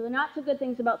 okay, so the not so good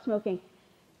things about smoking.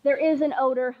 There is an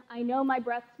odor. I know my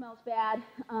breath smells bad.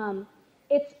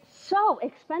 It's so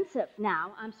expensive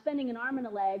now. I'm spending an arm and a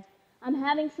leg. I'm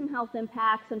having some health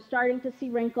impacts. I'm starting to see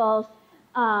wrinkles.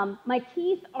 My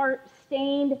teeth are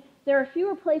stained. There are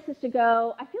fewer places to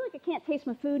go. I feel like I can't taste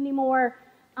my food anymore.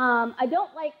 I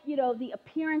don't like, the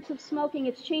appearance of smoking.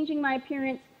 It's changing my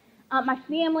appearance. My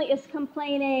family is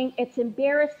complaining. It's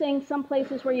embarrassing. Some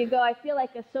places where you go, I feel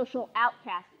like a social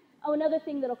outcast. Oh, another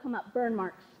thing that'll come up, burn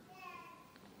marks.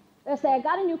 They'll say, I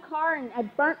got a new car and I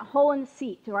burnt a hole in the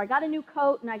seat, or I got a new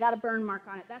coat and I got a burn mark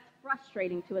on it. That's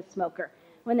frustrating to a smoker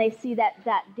when they see that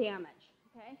damage,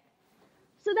 okay?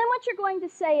 So then what you're going to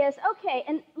say is, okay,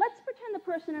 and let's pretend the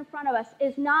person in front of us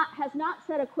has not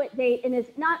set a quit date and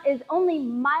is only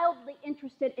mildly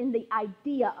interested in the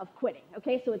idea of quitting,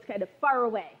 okay? So it's kind of far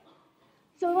away.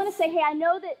 So we want to say, hey, I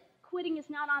know that quitting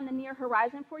is not on the near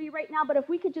horizon for you right now, but if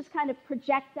we could just kind of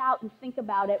project out and think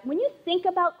about it. When you think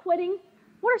about quitting,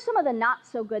 what are some of the not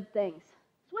so good things?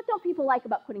 So what don't people like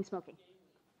about quitting smoking?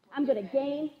 I'm going to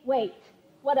gain weight.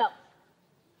 What else?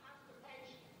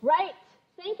 Right.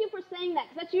 Thank you for saying that,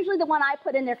 because that's usually the one I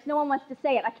put in there because no one wants to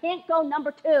say it. I can't go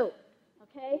number 2.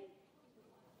 Okay?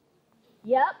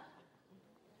 Yep.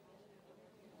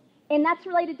 And that's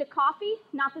related to coffee,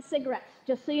 not the cigarettes,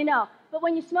 just so you know. But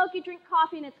when you smoke, you drink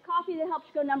coffee, and it's coffee that helps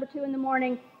you go number 2 in the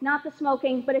morning, not the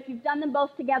smoking. But if you've done them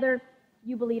both together,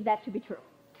 you believe that to be true.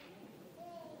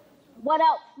 What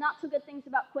else? Not so good things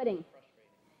about quitting.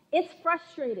 It's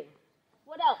frustrating.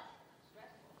 What else?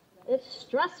 It's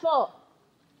stressful.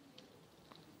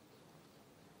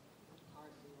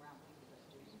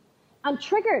 I'm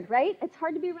triggered, right? It's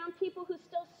hard to be around people who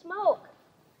still smoke.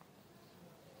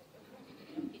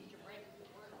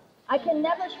 I can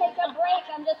never take a break.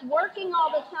 I'm just working all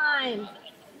the time.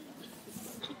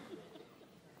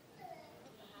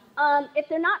 If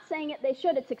they're not saying it, they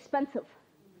should. It's expensive.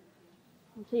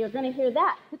 And so you're going to hear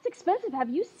that. It's expensive. Have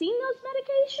you seen those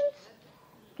medications?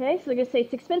 Okay, so they're going to say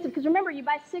it's expensive. Because remember, you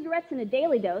buy cigarettes in a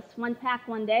daily dose, 1 pack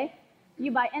 1 day.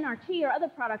 You buy NRT or other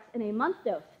products in a month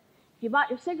dose. If you bought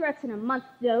your cigarettes in a month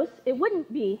dose, it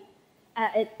wouldn't be,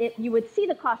 you would see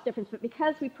the cost difference. But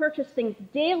because we purchase things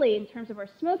daily in terms of our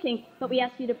smoking, but we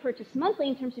ask you to purchase monthly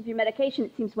in terms of your medication,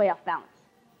 it seems way off balance.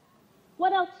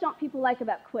 What else don't people like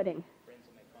about quitting?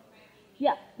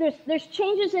 Yeah, there's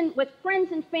changes with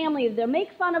friends and family. They'll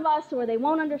make fun of us or they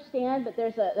won't understand, but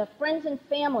there's a friends and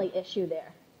family issue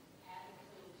there.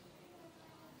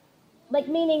 Like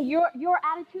meaning your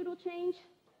attitude will change?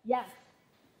 Yes.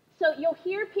 So you'll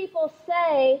hear people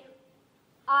say,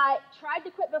 I tried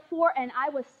to quit before and I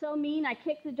was so mean, I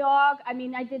kicked the dog. I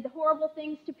mean, I did horrible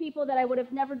things to people that I would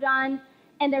have never done,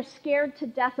 and they're scared to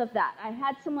death of that. I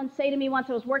had someone say to me once,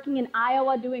 I was working in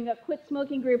Iowa doing a quit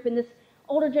smoking group, and this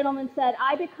older gentleman said,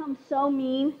 I become so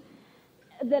mean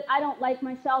that I don't like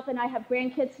myself, and I have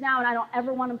grandkids now, and I don't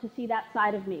ever want them to see that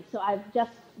side of me. So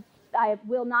I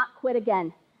will not quit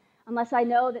again unless I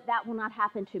know that that will not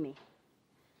happen to me.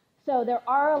 So there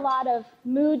are a lot of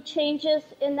mood changes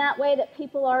in that way that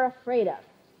people are afraid of.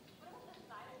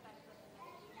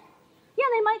 Yeah,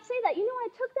 they might say that. You know, I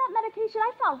took that medication,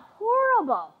 I felt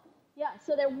horrible. Yeah,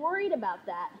 so they're worried about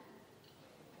that.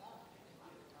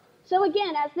 So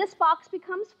again, as this box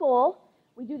becomes full,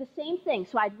 we do the same thing.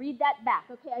 So I'd read that back.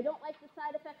 Okay, I don't like the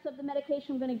side effects of the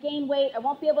medication. I'm going to gain weight. I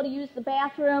won't be able to use the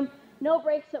bathroom. No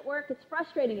breaks at work. It's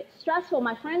frustrating. It's stressful.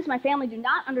 My friends, my family do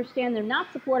not understand. They're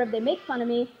not supportive. They make fun of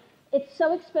me. It's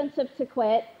so expensive to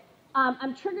quit.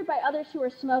 I'm triggered by others who are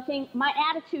smoking. My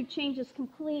attitude changes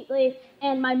completely,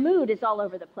 and my mood is all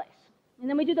over the place. And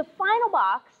then we do the final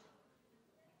box.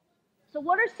 So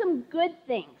what are some good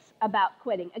things about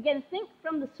quitting? Again, think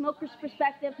from the smoker's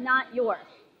perspective, not yours.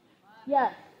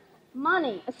 Yes.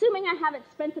 Money. Assuming I haven't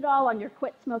spent it all on your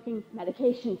quit smoking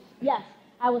medications. Yes.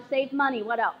 I will save money.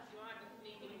 What else?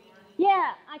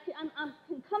 Yeah. I can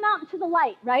come out into the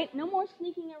light, right? No more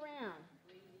sneaking around.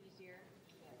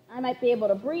 I might be able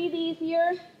to breathe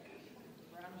easier.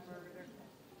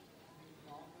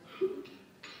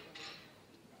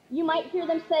 You might hear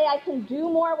them say, I can do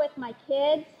more with my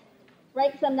kids, right?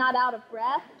 Because I'm not out of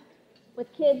breath with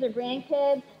kids or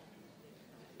grandkids.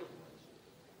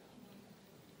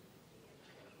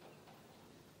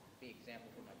 Be example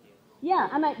for my kids. Yeah,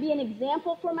 I might be an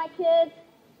example for my kids.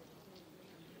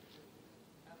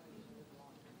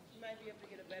 You might be able to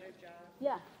get a better job.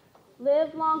 Yeah.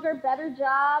 Live longer, better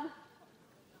job.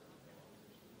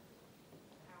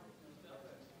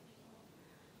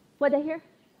 What'd I hear?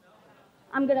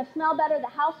 I'm going to smell better. The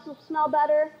house will smell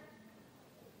better.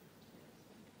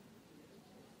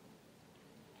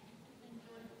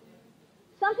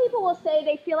 Some people will say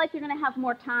they feel like they're going to have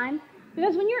more time.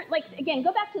 Because when you're, like, again,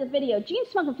 go back to the video. Jean's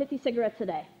smoking 50 cigarettes a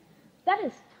day. That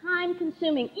is time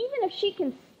consuming. Even if she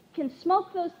can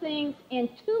smoke those things in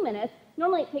 2 minutes,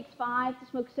 normally it takes 5 to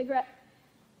smoke a cigarette.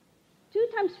 2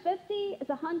 times 50 is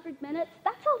 100 minutes.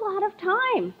 That's a lot of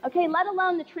time, okay? Let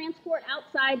alone the transport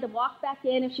outside, the walk back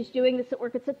in if she's doing this at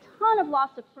work. It's a ton of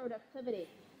loss of productivity.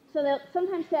 So they'll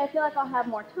sometimes say, I feel like I'll have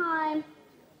more time.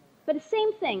 But the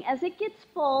same thing, as it gets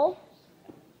full,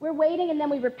 we're waiting and then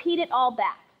we repeat it all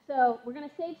back. So we're going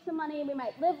to save some money. We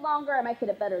might live longer. I might get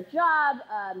a better job.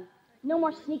 No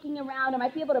more sneaking around. I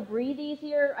might be able to breathe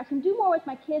easier. I can do more with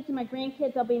my kids and my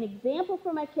grandkids. I'll be an example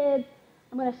for my kids.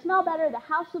 I'm going to smell better. The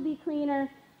house will be cleaner.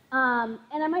 And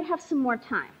I might have some more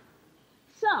time.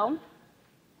 So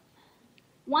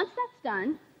once that's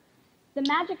done, the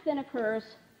magic then occurs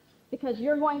because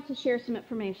you're going to share some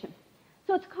information.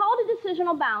 So it's called a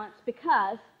decisional balance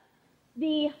because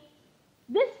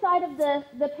this side of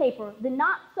the paper, the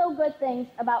not so good things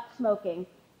about smoking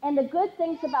and the good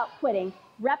things about quitting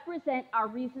represent our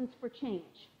reasons for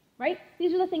change, right?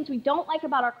 These are the things we don't like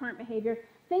about our current behavior,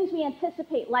 things we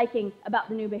anticipate liking about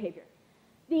the new behavior.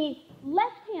 The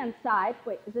left-hand side,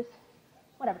 wait, is this,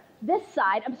 whatever, this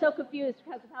side, I'm so confused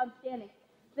because of how I'm standing.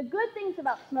 The good things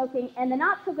about smoking and the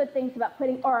not so good things about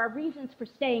quitting are our reasons for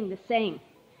staying the same.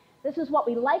 This is what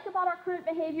we like about our current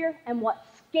behavior and what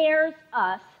scares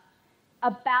us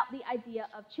about the idea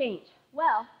of change.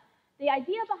 Well, the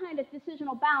idea behind a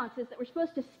decisional balance is that we're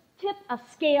supposed to tip a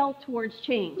scale towards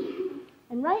change.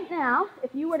 And right now,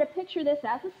 if you were to picture this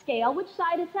as a scale, which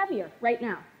side is heavier right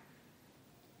now?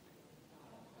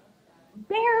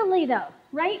 Barely though,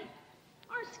 right?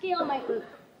 Our scale might look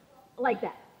like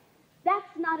that.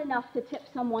 That's not enough to tip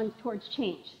someone towards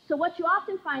change. So what you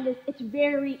often find is it's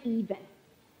very even,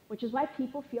 which is why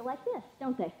people feel like this,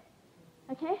 don't they?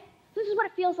 Okay? This is what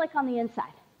it feels like on the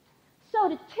inside. So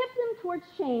to tip them towards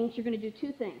change, you're going to do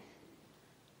two things.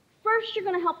 First, you're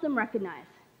going to help them recognize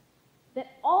that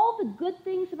all the good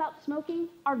things about smoking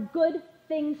are good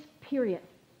things, period.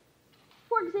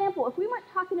 For example, if we weren't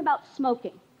talking about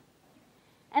smoking,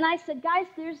 and I said, guys,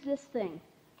 there's this thing,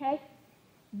 okay?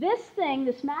 This thing,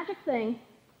 this magic thing,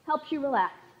 helps you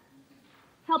relax,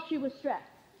 helps you with stress,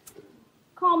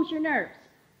 calms your nerves,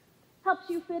 helps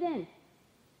you fit in,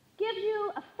 gives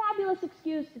you a fabulous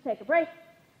excuse to take a break,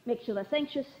 makes you less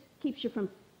anxious, keeps you from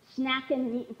snacking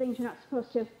and eating things you're not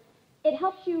supposed to. It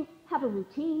helps you have a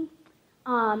routine.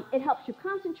 It helps you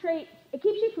concentrate. It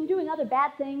keeps you from doing other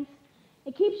bad things.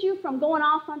 It keeps you from going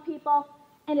off on people,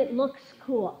 and it looks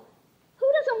cool.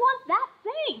 Who doesn't want that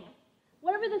thing?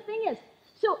 Whatever the thing is.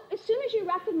 So as soon as you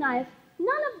recognize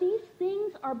none of these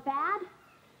things are bad,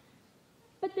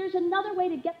 but there's another way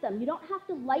to get them. You don't have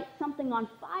to light something on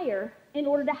fire in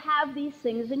order to have these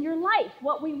things in your life.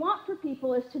 What we want for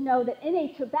people is to know that in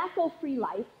a tobacco-free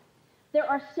life, there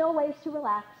are still ways to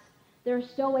relax. There are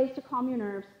still ways to calm your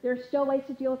nerves. There are still ways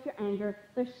to deal with your anger.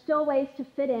 There's still ways to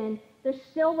fit in. There's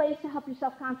still ways to help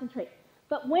yourself concentrate.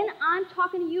 But when I'm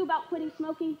talking to you about quitting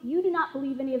smoking, you do not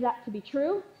believe any of that to be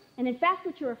true. And in fact,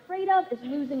 what you're afraid of is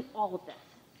losing all of this.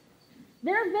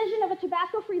 Their vision of a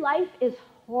tobacco-free life is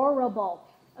horrible,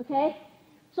 okay?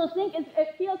 So I think when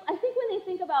they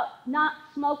think about not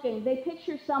smoking, they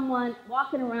picture someone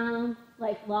walking around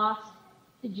like lost,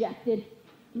 dejected,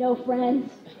 no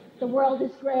friends, the world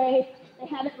is gray, they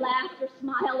haven't laughed or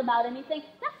smiled about anything.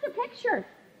 That's their picture.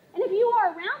 And if you are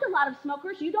around a lot of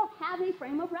smokers, you don't have a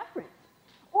frame of reference.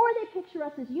 Or they picture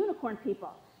us as unicorn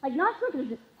people. Like non-smokers are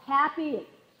just happy and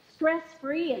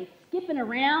stress-free and skipping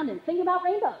around and thinking about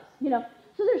rainbows, you know.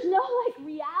 So there's no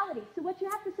reality. So what you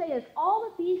have to say is all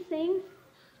of these things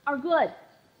are good,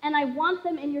 and I want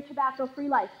them in your tobacco-free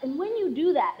life. And when you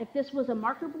do that, if this was a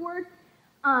marker board,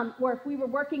 or if we were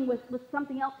working with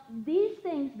something else, these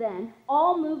things then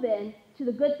all move in to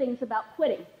the good things about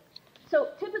quitting. So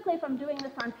typically if I'm doing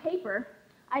this on paper,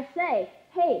 I say,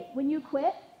 hey, when you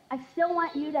quit, I still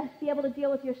want you to be able to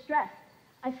deal with your stress.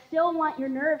 I still want your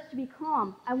nerves to be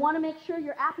calm. I want to make sure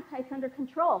your appetite's under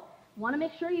control. I want to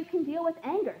make sure you can deal with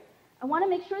anger. I want to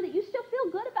make sure that you still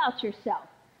feel good about yourself.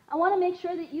 I want to make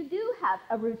sure that you do have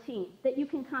a routine, that you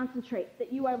can concentrate,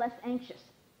 that you are less anxious.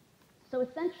 So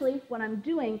essentially, what I'm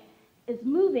doing is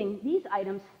moving these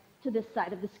items to this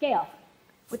side of the scale,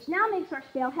 which now makes our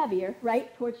scale heavier,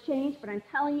 right, towards change, but I'm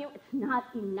telling you it's not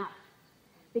enough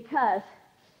because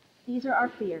these are our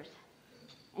fears.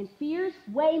 And fears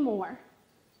weigh more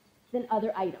than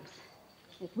other items.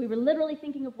 If we were literally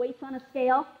thinking of weights on a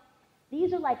scale,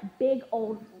 these are like big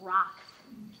old rocks.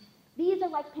 These are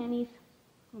like pennies,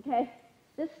 okay?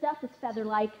 This stuff is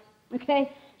feather-like,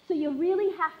 okay? So you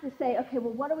really have to say, okay,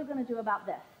 well, what are we going to do about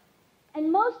this?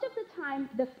 And most of the time,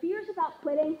 the fears about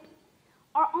quitting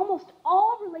are almost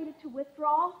all related to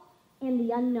withdrawal and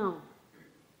the unknown.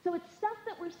 So it's stuff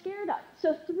that we're scared of.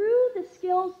 So through the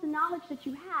skills, the knowledge that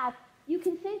you have, you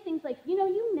can say things like, you know,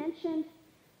 you mentioned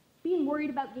being worried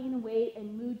about gaining weight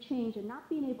and mood change and not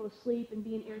being able to sleep and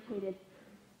being irritated.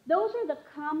 Those are the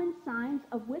common signs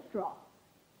of withdrawal.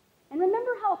 And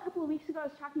remember how a couple of weeks ago I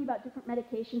was talking about different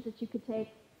medications that you could take?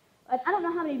 I don't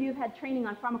know how many of you have had training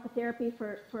on pharmacotherapy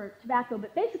for tobacco,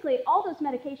 but basically all those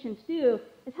medications do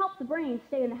is help the brain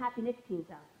stay in the happy nicotine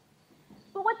zone.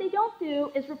 But what they don't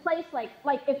do is replace, like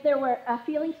if there were a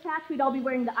feelings patch, we'd all be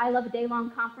wearing the I Love a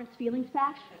Day-Long Conference feelings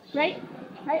patch, right?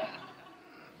 Right?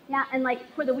 Yeah, and like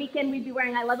for the weekend, we'd be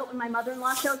wearing I Love It When My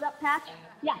Mother-in-Law Shows Up patch.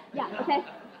 Yeah, okay.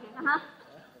 Uh-huh.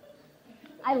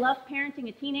 I love parenting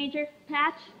a teenager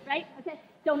patch, right? Okay,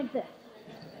 don't exist.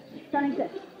 Don't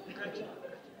exist.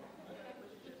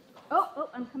 Oh,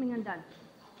 I'm coming undone.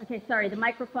 Okay, sorry, the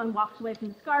microphone walks away from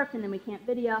the scarf and then we can't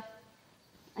video.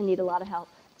 I need a lot of help.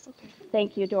 Okay.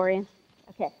 Thank you, Dorian.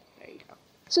 Okay. There you go.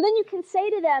 So then you can say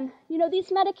to them, you know, these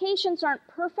medications aren't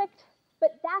perfect,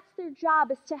 but that's their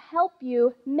job, is to help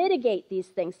you mitigate these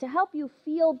things, to help you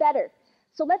feel better.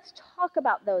 So let's talk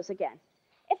about those again.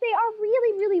 if they are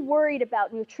really, really worried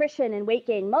about nutrition and weight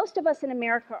gain, most of us in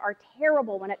America are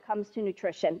terrible when it comes to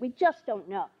nutrition. We just don't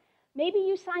know. Maybe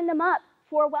you sign them up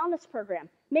for a wellness program.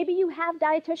 Maybe you have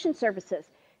dietitian services.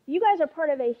 You guys are part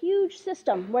of a huge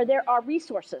system where there are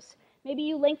resources. Maybe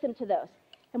you link them to those.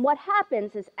 And what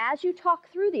happens is as you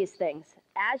talk through these things,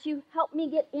 as you help me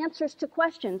get answers to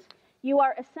questions, you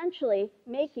are essentially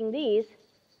making these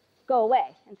go away.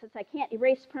 And since I can't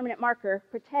erase permanent marker,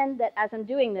 pretend that as I'm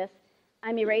doing this,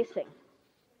 I'm erasing.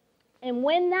 And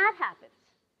when that happens,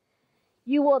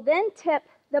 you will then tip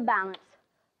the balance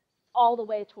all the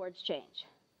way towards change.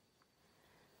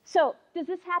 So does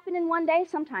this happen in one day?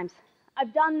 Sometimes.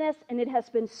 I've done this, and it has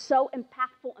been so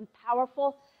impactful and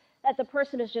powerful that the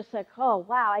person is just like, oh,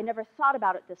 wow, I never thought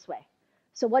about it this way.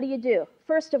 So what do?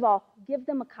 First of all, give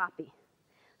them a copy.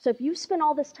 So if you spend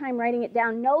all this time writing it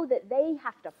down, know that they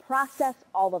have to process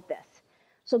all of this.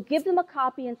 So give them a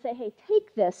copy and say, hey,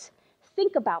 take this,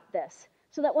 think about this,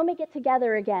 so that when we get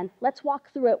together again, let's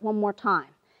walk through it one more time.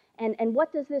 And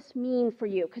what does this mean for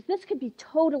you? Because this could be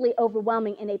totally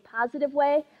overwhelming in a positive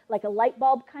way, like a light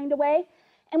bulb kind of way,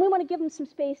 and we want to give them some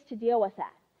space to deal with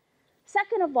that.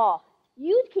 Second of all,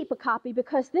 you'd keep a copy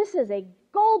because this is a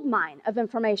gold mine of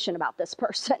information about this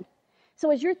person.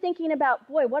 So as you're thinking about,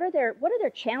 boy, what are their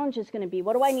challenges going to be?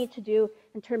 What do I need to do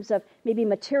in terms of maybe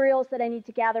materials that I need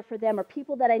to gather for them or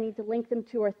people that I need to link them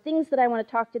to or things that I want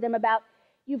to talk to them about?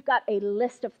 You've got a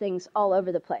list of things all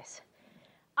over the place.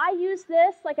 I use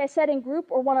this, like I said, in group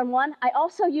or one-on-one. I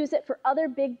also use it for other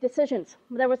big decisions.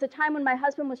 There was a time when my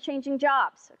husband was changing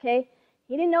jobs, okay?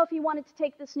 He didn't know if he wanted to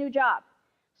take this new job.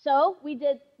 So we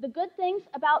did the good things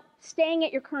about staying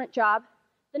at your current job,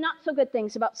 the not so good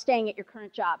things about staying at your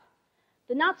current job,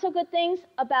 the not so good things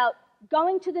about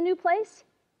going to the new place,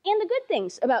 and the good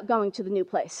things about going to the new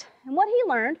place. And what he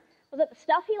learned was that the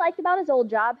stuff he liked about his old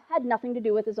job had nothing to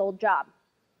do with his old job.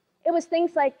 It was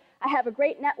things like, I have a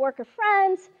great network of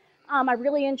friends, I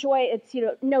really enjoy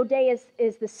it, no day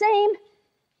is the same.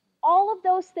 All of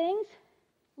those things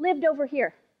lived over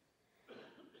here.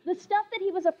 The stuff that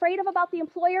he was afraid of about the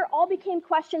employer all became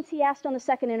questions he asked on the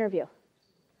second interview.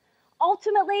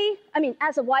 Ultimately,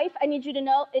 as a wife, I need you to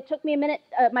know, it took me a minute.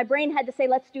 My brain had to say,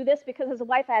 let's do this, because as a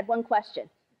wife, I had one question.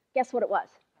 Guess what it was?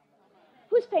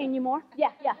 Who's paying you more?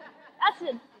 Yeah. That's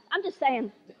it. I'm just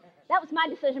saying. That was my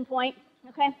decision point,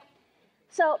 okay?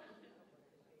 So,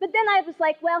 but then I was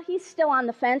like, well, he's still on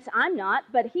the fence. I'm not,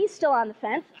 but he's still on the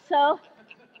fence. So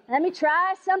let me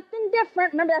try something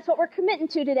different. Remember, that's what we're committing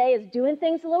to today, is doing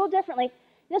things a little differently.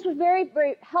 This was very,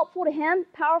 very helpful to him,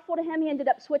 powerful to him. He ended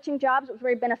up switching jobs. It was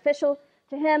very beneficial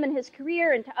to him and his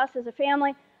career and to us as a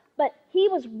family. But he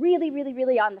was really, really,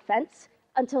 really on the fence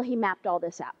until he mapped all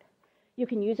this out. You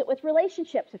can use it with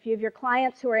relationships. If you have your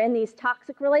clients who are in these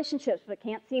toxic relationships but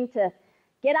can't seem to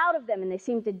get out of them, and they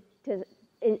seem to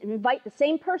invite the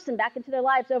same person back into their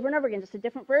lives over and over again, just a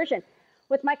different version.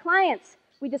 With my clients,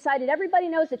 we decided everybody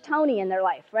knows a Tony in their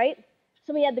life, right?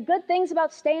 So we had the good things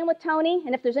about staying with Tony,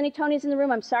 and if there's any Tonys in the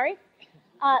room, I'm sorry.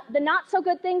 The not so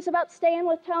good things about staying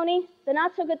with Tony, the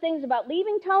not so good things about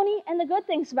leaving Tony, and the good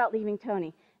things about leaving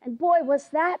Tony. And boy, was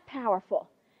that powerful.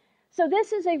 So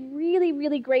this is a really,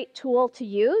 really great tool to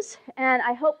use, and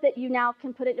I hope that you now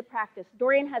can put it into practice.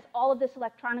 Dorian has all of this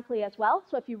electronically as well,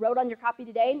 so if you wrote on your copy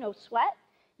today, no sweat.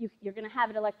 You're going to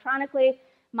have it electronically,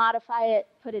 modify it,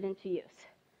 put it into use.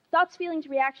 Thoughts, feelings,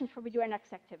 reactions before we do our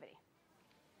next activity?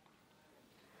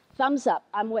 Thumbs up.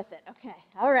 I'm with it. Okay.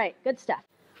 All right. Good stuff.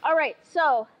 All right.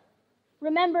 So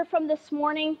remember from this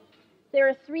morning, there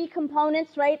are 3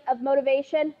 components, right, of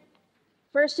motivation.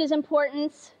 First is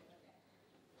importance.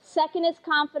 Second is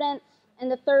confidence.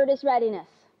 And the third is readiness.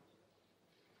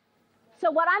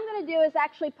 So what I'm going to do is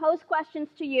actually pose questions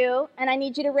to you, and I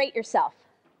need you to rate yourself.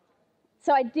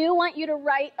 So I do want you to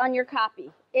write on your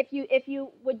copy, if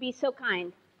you would be so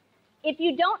kind. If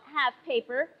you don't have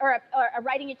paper or a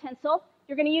writing utensil,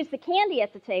 you're going to use the candy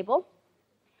at the table,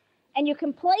 and you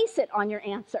can place it on your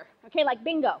answer, okay, like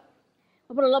bingo.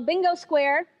 We'll put a little bingo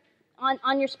square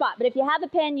on your spot, but if you have a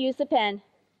pen, use the pen.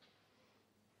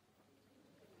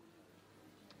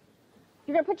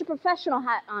 You're going to put your professional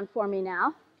hat on for me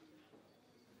now.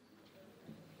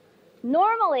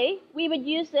 Normally, we would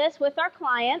use this with our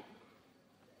client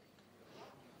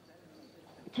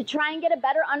to try and get a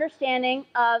better understanding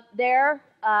of their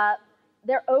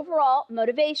overall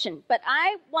motivation. But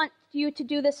I want you to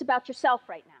do this about yourself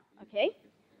right now, okay?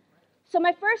 So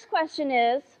my first question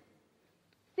is,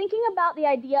 thinking about the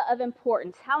idea of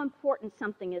importance, how important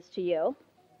something is to you.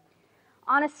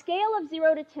 On a scale of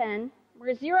 0 to 10,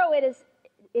 where 0 it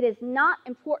is not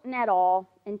important at all,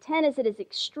 and 10 is it is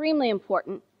extremely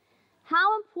important,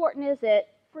 how important is it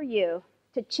for you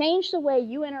to change the way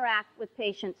you interact with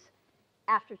patients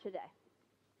after today?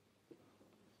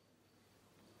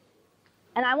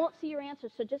 And I won't see your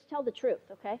answers, so just tell the truth,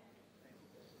 okay?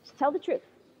 Just tell the truth.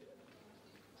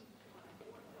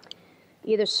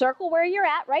 Either circle where you're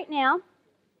at right now,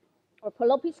 or put a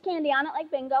little piece of candy on it like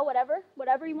bingo,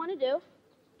 whatever you want to do.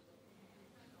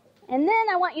 And then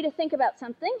I want you to think about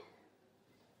something.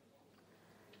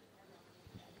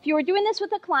 If you were doing this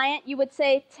with a client, you would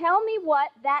say, tell me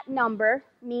what that number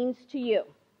means to you.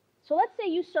 So let's say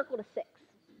you circled a 6,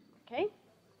 okay?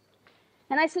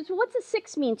 And I said, so what's a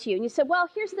 6 mean to you? And you said, well,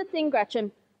 here's the thing,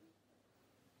 Gretchen.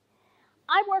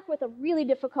 I work with a really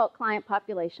difficult client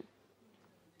population.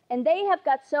 And they have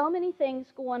got so many things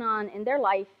going on in their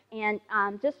life. And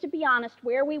just to be honest,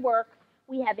 where we work,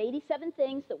 we have 87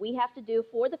 things that we have to do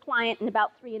for the client in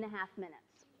about 3.5 minutes.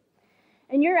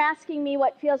 And you're asking me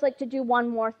what it feels like to do one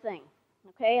more thing,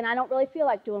 okay? And I don't really feel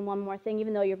like doing one more thing,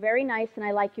 even though you're very nice and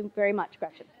I like you very much,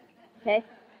 Gretchen, okay?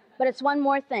 But it's one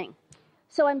more thing.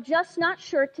 So I'm just not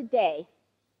sure today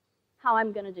how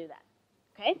I'm going to do that,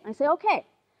 okay? I say, okay.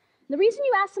 The reason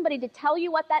you ask somebody to tell you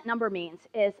what that number means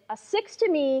is a 6 to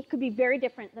me could be very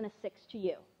different than a 6 to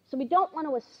you. So we don't want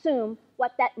to assume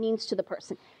what that means to the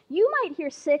person. You might hear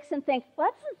 6 and think, well,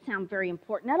 that doesn't sound very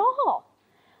important at all.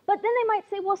 But then they might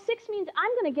say, well, 6 means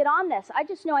I'm going to get on this. I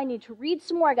just know I need to read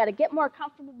some more. I got to get more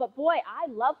comfortable. But boy, I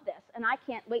love this, and I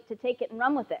can't wait to take it and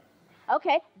run with it.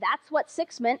 Okay, that's what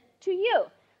 6 meant to you.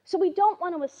 So we don't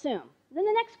want to assume. Then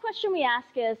the next question we ask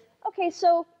is, okay,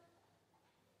 so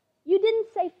you didn't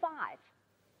say 5.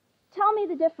 Tell me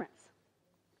the difference.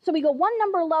 So we go one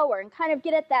number lower and kind of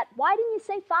get at that, why didn't you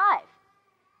say 5?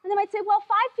 And they might say, well, 5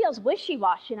 feels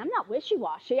wishy-washy, and I'm not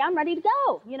wishy-washy. I'm ready to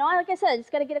go. You know, like I said, I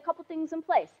just got to get a couple things in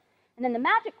place. And then the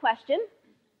magic question,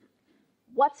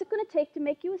 what's it going to take to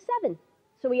make you a 7?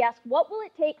 So we ask, what will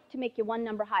it take to make you one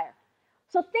number higher?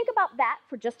 So think about that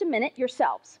for just a minute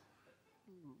yourselves.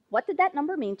 What did that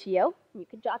number mean to you? You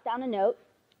could jot down a note.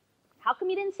 How come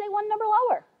you didn't say one number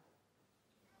lower?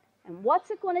 And what's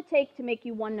it going to take to make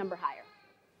you one number higher?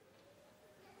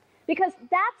 Because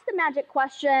that's the magic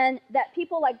question that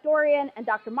people like Dorian and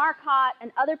Dr. Marcotte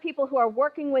and other people who are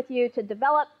working with you to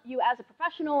develop you as a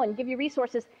professional and give you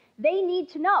resources, they need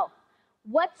to know.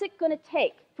 What's it going to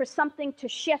take for something to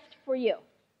shift for you?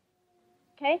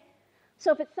 Okay?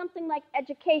 So if it's something like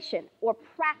education or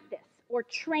practice or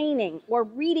training or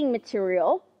reading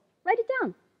material, write it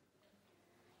down.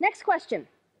 Next question.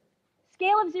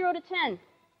 Scale of 0 to 10.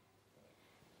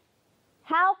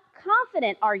 How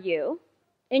confident are you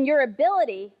in your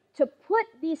ability to put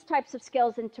these types of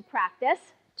skills into practice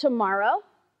tomorrow,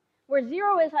 where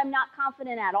 0 is I'm not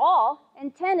confident at all,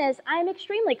 and 10 is I'm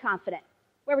extremely confident?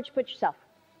 Where would you put yourself?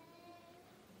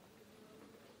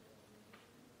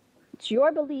 It's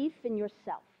your belief in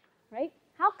yourself, right?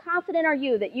 How confident are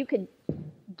you that you could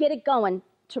get it going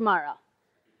tomorrow?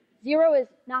 0 is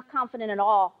not confident at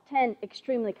all, 10,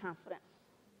 extremely confident.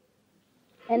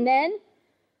 And then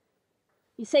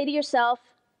you say to yourself,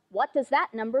 what does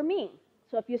that number mean?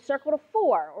 So if you circled a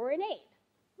 4 or an 8,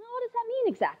 well, what does that mean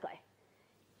exactly?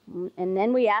 And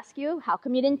then we ask you, how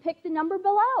come you didn't pick the number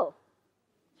below?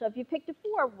 So if you picked a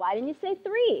 4, why didn't you say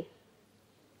 3?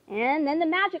 And then the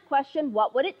magic question,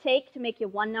 what would it take to make you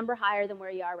one number higher than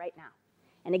where you are right now?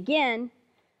 And again,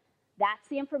 that's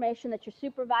the information that your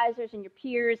supervisors and your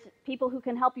peers, people who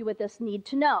can help you with this, need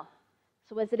to know.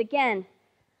 So is it again,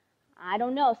 I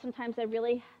don't know, sometimes I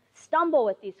really stumble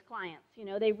with these clients. You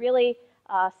know, they really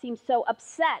seem so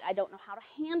upset. I don't know how to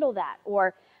handle that.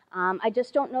 Or I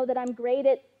just don't know that I'm great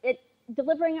at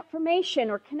delivering information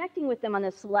or connecting with them on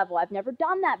this level. I've never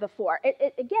done that before.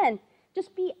 Again,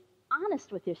 just be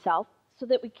honest with yourself so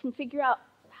that we can figure out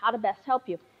how to best help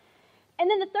you. And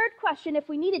then the third question, if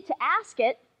we needed to ask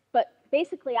it, but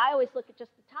basically I always look at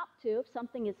just the top 2. If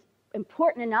something is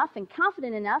important enough and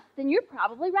confident enough, then you're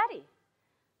probably ready.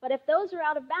 But if those are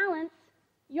out of balance,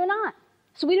 you're not.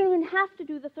 So we don't even have to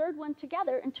do the third one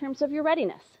together in terms of your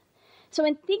readiness. So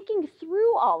in thinking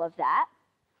through all of that,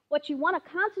 what you want to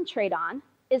concentrate on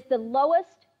is the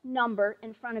lowest number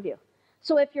in front of you.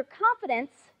 So if your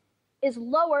confidence is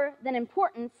lower than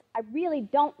importance, I really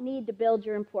don't need to build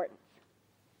your importance.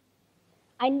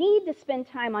 I need to spend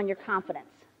time on your confidence.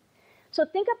 So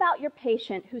think about your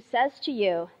patient who says to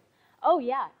you, oh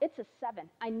yeah, it's a 7.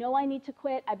 I know I need to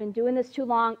quit. I've been doing this too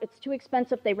long. It's too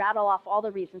expensive. They rattle off all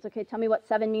the reasons. Okay, tell me what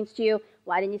 7 means to you.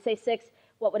 Why didn't you say 6?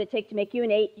 What would it take to make you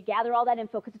an 8? You gather all that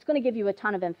info because it's going to give you a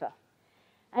ton of info.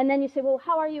 And then you say, well,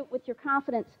 how are you with your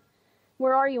confidence?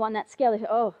 Where are you on that scale? They say,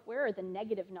 oh, where are the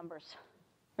negative numbers,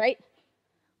 right?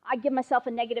 I give myself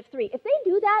a -3. If they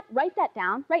do that, write that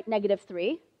down. Write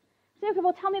 -3. Say, okay,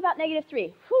 well, tell me about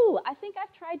 -3. Whew, I think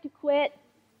I've tried to quit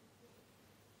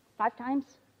 5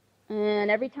 times,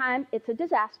 and every time it's a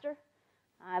disaster.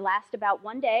 I last about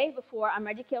 1 day before I'm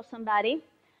ready to kill somebody,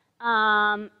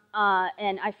 and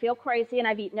I feel crazy, and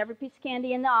I've eaten every piece of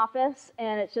candy in the office,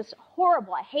 and it's just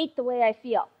horrible. I hate the way I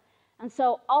feel. And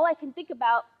so all I can think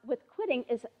about with quitting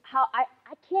is how I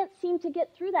can't seem to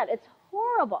get through that. It's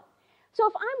horrible. So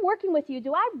if I'm working with you,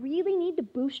 do I really need to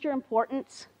boost your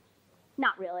importance?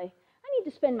 Not really. I need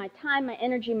to spend my time, my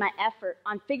energy, my effort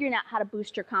on figuring out how to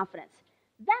boost your confidence.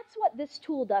 That's what this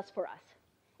tool does for us.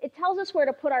 It tells us where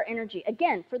to put our energy.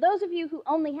 Again, for those of you who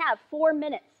only have 4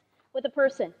 minutes with a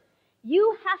person,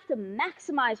 you have to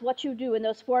maximize what you do in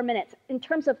those 4 minutes in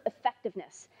terms of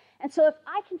effectiveness. And so if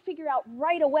I can figure out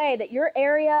right away that your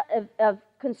area of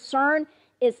concern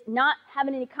is not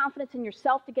having any confidence in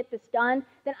yourself to get this done,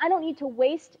 then I don't need to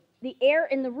waste the air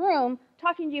in the room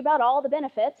talking to you about all the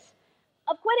benefits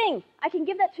of quitting. I can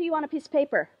give that to you on a piece of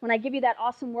paper when I give you that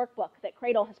awesome workbook that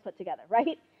Cradle has put together,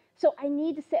 right? So I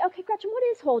need to say, okay, Gretchen, what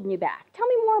is holding you back? Tell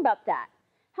me more about that.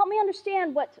 Help me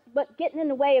understand what's getting in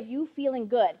the way of you feeling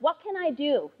good. What can I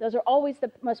do? Those are always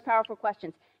the most powerful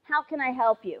questions. How can I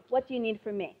help you? What do you need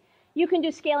from me? You can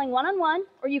do scaling one-on-one,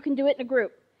 or you can do it in a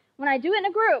group. When I do it in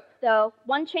a group, though,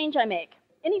 one change I make.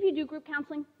 Any of you do group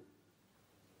counseling?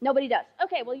 Nobody does.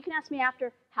 Okay, well, you can ask me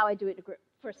after how I do it in a group,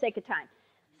 for sake of time.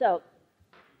 So,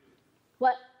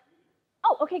 what?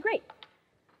 Oh, okay, great.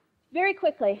 Very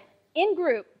quickly, in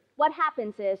group, what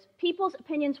happens is people's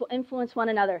opinions will influence one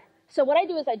another. So what I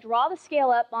do is I draw the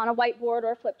scale up on a whiteboard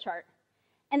or a flip chart,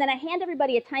 and then I hand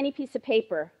everybody a tiny piece of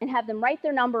paper and have them write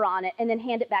their number on it and then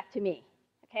hand it back to me,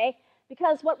 okay?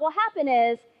 Because what will happen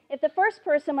is, if the first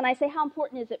person, when I say how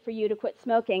important is it for you to quit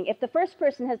smoking, if the first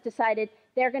person has decided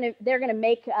they're gonna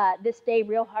make this day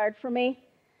real hard for me,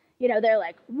 you know, they're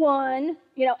like 1,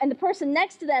 you know, and the person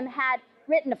next to them had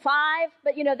written a 5,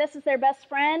 but you know, this is their best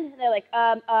friend, they're like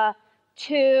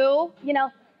 2, you know.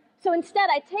 So instead,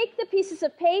 I take the pieces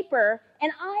of paper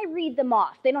and I read them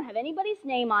off. They don't have anybody's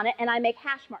name on it, and I make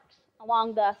hash marks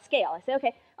along the scale. I say,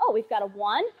 okay, oh, we've got a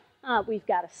 1, we've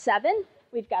got a 7,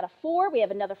 we've got a 4, we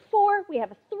have another 4, we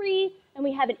have a 3, and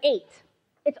we have an 8.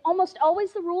 It's almost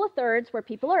always the rule of thirds where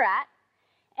people are at.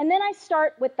 And then I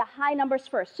start with the high numbers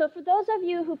first. So for those of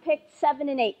you who picked 7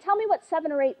 and 8, tell me what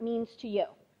 7 or 8 means to you.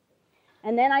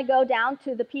 And then I go down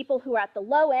to the people who are at the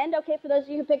low end. Okay, for those of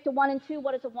you who picked a 1 and 2,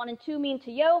 what does a 1 and 2 mean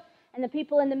to you? And the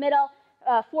people in the middle,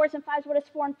 4s and 5s, what does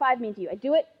 4 and 5 mean to you? I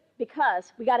do it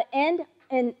because we got to end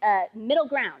in middle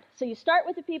ground. So you start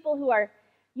with the people who are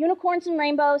unicorns and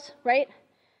rainbows, right?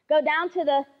 Go down to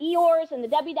the Eeyores and the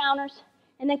Debbie Downers,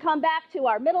 and then come back to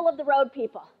our middle of the road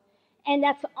people. And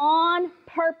that's on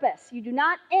purpose. You do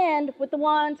not end with the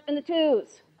 1s and the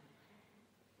 2s.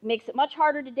 It makes it much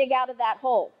harder to dig out of that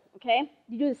hole, okay?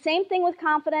 You do the same thing with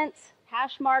confidence,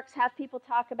 hash marks, have people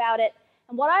talk about it.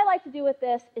 And what I like to do with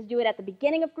this is do it at the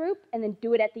beginning of group and then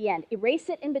do it at the end. Erase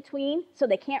it in between so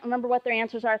they can't remember what their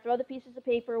answers are, throw the pieces of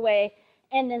paper away,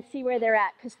 and then see where they're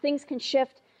at, because things can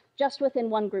shift just within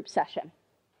one group session.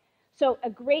 So a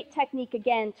great technique,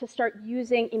 again, to start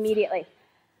using immediately.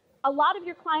 A lot of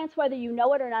your clients, whether you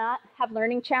know it or not, have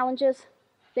learning challenges.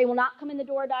 They will not come in the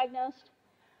door diagnosed,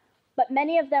 but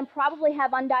many of them probably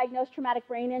have undiagnosed traumatic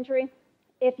brain injury.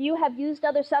 If you have used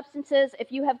other substances,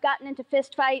 if you have gotten into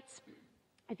fist fights,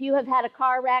 if you have had a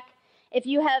car wreck, if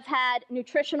you have had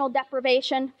nutritional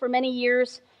deprivation for many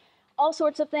years, all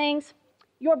sorts of things,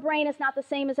 your brain is not the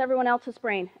same as everyone else's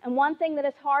brain. And one thing that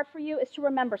is hard for you is to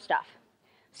remember stuff.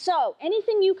 So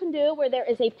anything you can do where there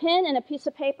is a pen and a piece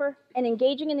of paper and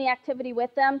engaging in the activity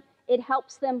with them, it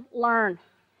helps them learn.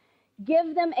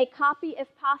 Give them a copy if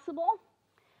possible.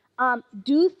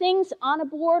 Do things on a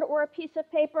board or a piece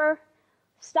of paper.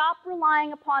 Stop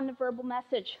relying upon the verbal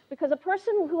message, because a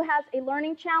person who has a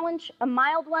learning challenge, a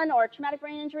mild one or a traumatic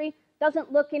brain injury,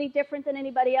 doesn't look any different than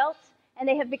anybody else, and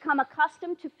they have become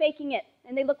accustomed to faking it,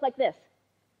 and they look like this.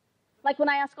 Like when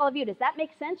I ask all of you, does that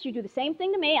make sense? You do the same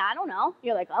thing to me? I don't know.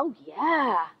 You're like, oh,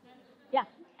 yeah. Yeah.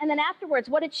 And then afterwards,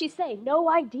 what did she say? No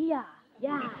idea.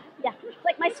 Yeah. Yeah.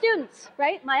 Like my students,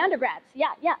 right? My undergrads.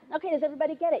 Yeah. Yeah. Okay, does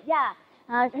everybody get it? Yeah.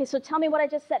 Okay, so tell me what I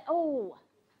just said. Oh.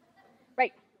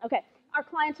 Right. Okay. Our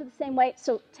clients are the same way.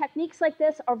 So techniques like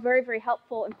this are very, very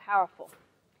helpful and powerful.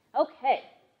 Okay.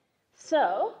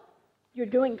 So you're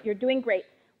doing great.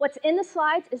 What's in the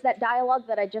slides is that dialogue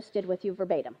that I just did with you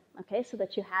verbatim, okay, so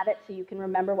that you have it so you can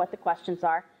remember what the questions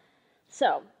are.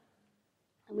 So,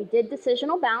 and we did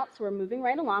decisional bounce, so we're moving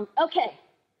right along. Okay,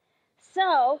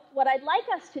 so what I'd like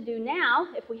us to do now,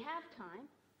 if we have time,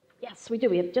 yes, we do,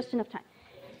 we have just enough time.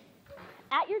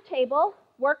 At your table,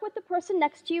 work with the person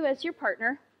next to you as your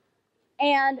partner.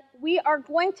 And we are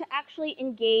going to actually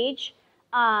engage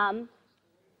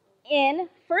in,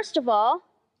 first of all,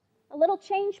 a little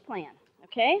change plan,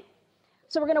 okay?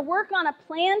 So we're going to work on a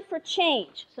plan for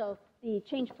change. So the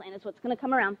change plan is what's going to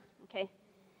come around, okay?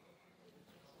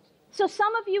 So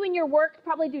some of you in your work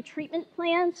probably do treatment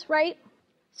plans, right?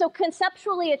 So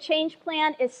conceptually, a change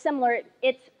plan is similar.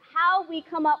 It's how we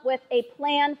come up with a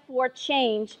plan for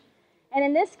change. And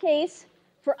in this case,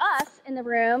 for us in the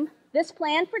room, this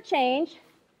plan for change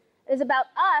is about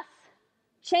us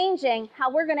changing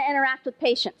how we're going to interact with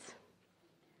patients.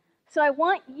 So I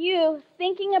want you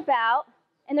thinking about,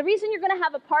 and the reason you're going to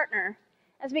have a partner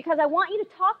is because I want you to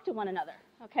talk to one another,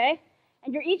 okay?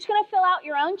 And you're each going to fill out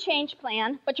your own change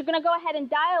plan, but you're going to go ahead and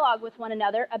dialogue with one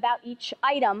another about each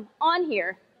item on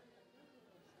here.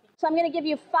 So I'm going to give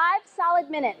you 5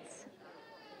 solid minutes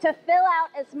to fill out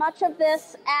as much of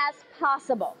this as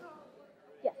possible.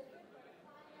 Yes.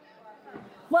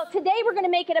 Well, today we're going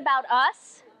to make it about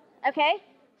us, okay?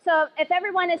 So if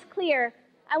everyone is clear,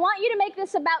 I want you to make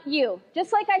this about you.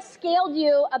 Just like I scaled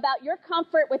you about your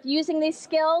comfort with using these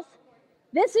skills,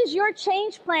 this is your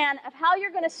change plan of how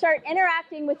you're going to start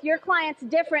interacting with your clients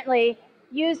differently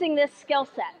using this skill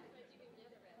set.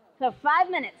 So 5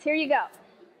 minutes, here you go.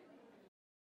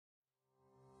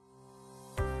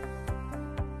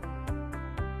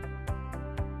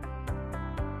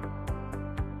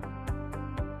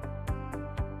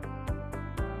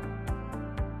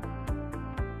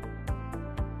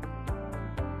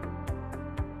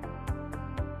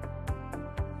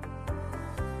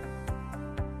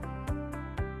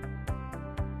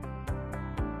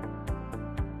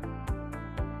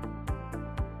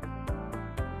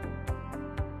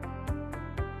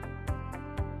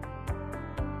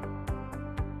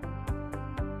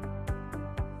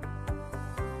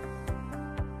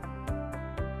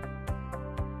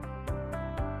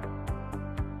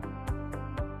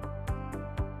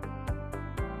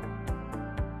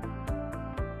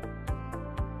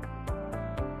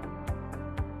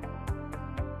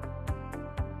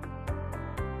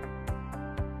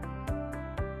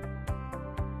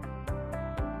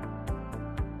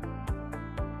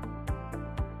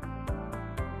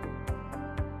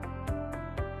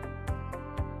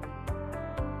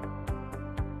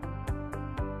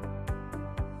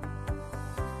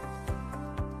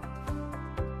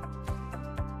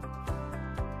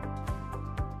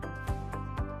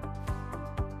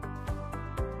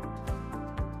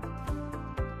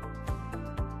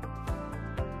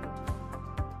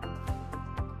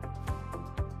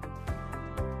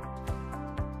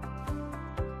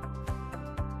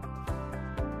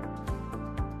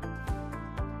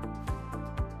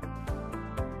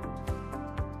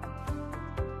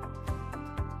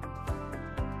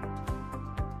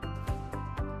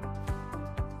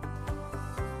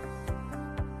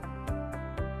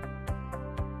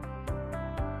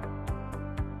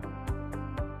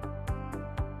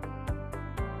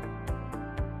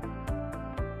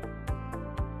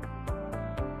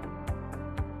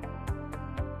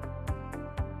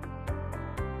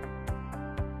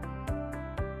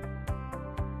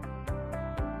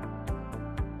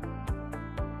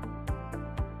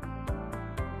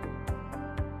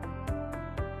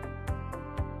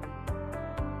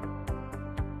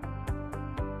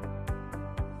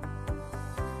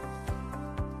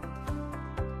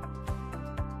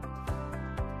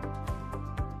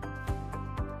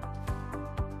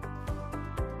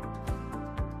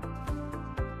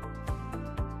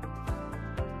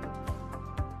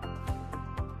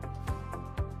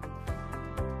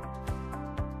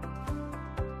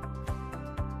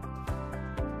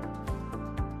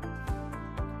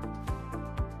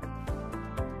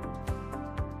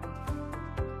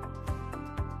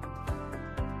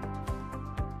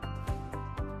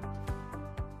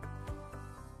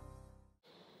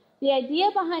 The idea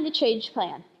behind a change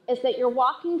plan is that you're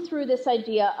walking through this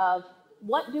idea of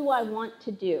what do I want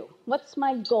to do? What's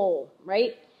my goal,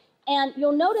 right? And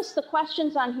you'll notice the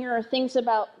questions on here are things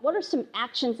about what are some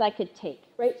actions I could take,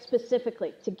 right,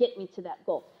 specifically to get me to that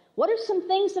goal? What are some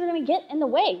things that are going to get in the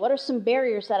way? What are some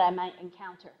barriers that I might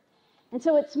encounter? And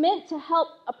so it's meant to help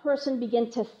a person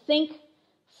begin to think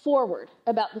forward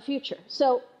about the future.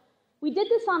 So we did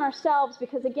this on ourselves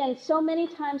because, again, so many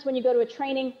times when you go to a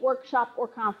training, workshop, or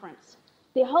conference,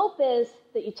 the hope is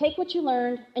that you take what you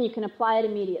learned and you can apply it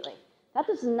immediately. That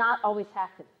does not always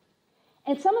happen.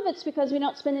 And some of it's because we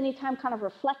don't spend any time kind of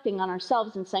reflecting on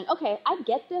ourselves and saying, okay, I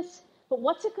get this, but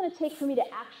what's it going to take for me to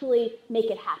actually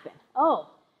make it happen? Oh,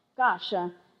 gosh,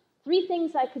 3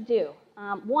 things I could do.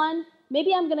 1,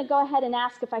 maybe I'm going to go ahead and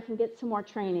ask if I can get some more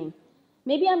training.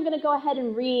 Maybe I'm going to go ahead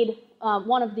and read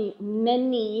one of the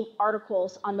many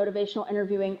articles on motivational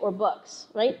interviewing or books,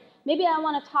 right? Maybe I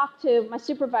want to talk to my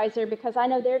supervisor because I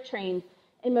know they're trained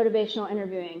in motivational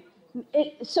interviewing.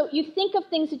 So you think of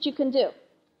things that you can do.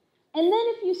 And then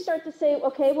if you start to say,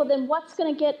 okay, well then what's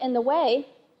going to get in the way?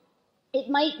 It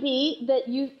might be that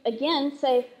you, again,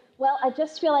 say, well, I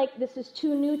just feel like this is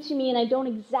too new to me and I don't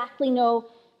exactly know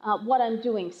what I'm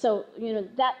doing. So,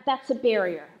 that's a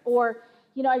barrier. Or,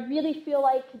 I really feel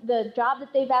like the job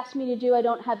that they've asked me to do, I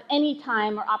don't have any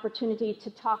time or opportunity to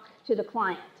talk to the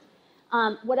client.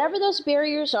 Whatever those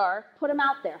barriers are, put them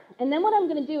out there. And then what I'm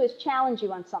going to do is challenge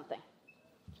you on something.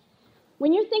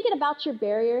 When you're thinking about your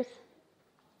barriers,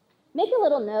 make a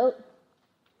little note.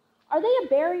 Are they a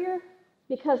barrier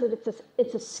because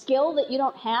it's a skill that you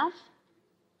don't have?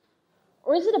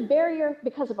 Or is it a barrier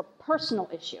because of a personal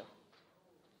issue?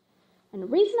 And the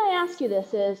reason I ask you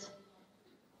this is,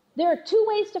 there are two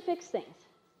ways to fix things.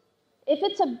 If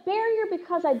it's a barrier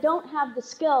because I don't have the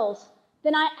skills,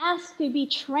 then I ask to be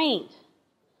trained.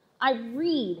 I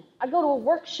read. I go to a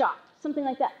workshop, something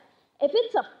like that. If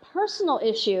it's a personal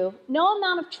issue, no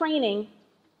amount of training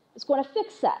is going to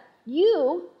fix that.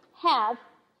 You have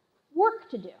work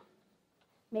to do.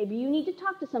 Maybe you need to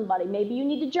talk to somebody. Maybe you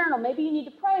need to journal. Maybe you need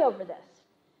to pray over this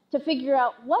to figure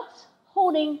out what's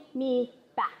holding me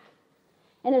back.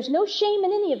 And there's no shame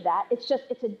in any of that. It's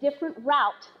a different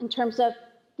route in terms of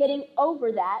getting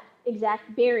over that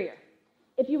exact barrier.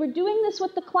 If you were doing this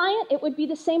with the client, it would be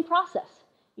the same process.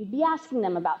 You'd be asking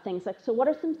them about things like, so what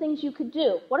are some things you could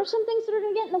do? What are some things that are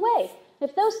going to get in the way?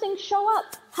 If those things show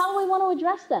up, how do we want to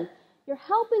address them? You're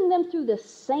helping them through the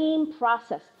same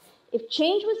process. If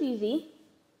change was easy,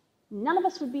 none of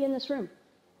us would be in this room.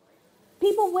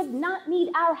 People would not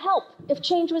need our help if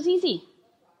change was easy.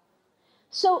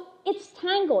 So it's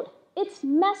tangled, it's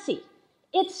messy,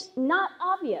 it's not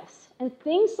obvious. And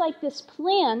things like this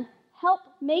plan help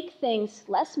make things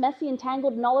less messy and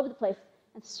tangled and all over the place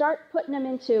and start putting them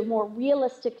into more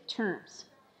realistic terms.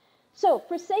 So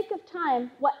for sake of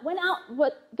time, what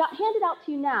got handed out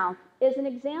to you now is an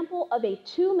example of a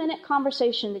 2-minute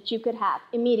conversation that you could have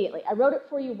immediately. I wrote it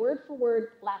for you word for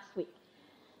word last week.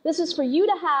 This is for you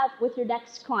to have with your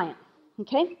next client,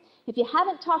 okay? If you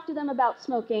haven't talked to them about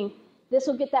smoking, this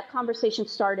will get that conversation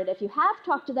started. If you have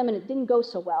talked to them and it didn't go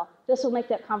so well, this will make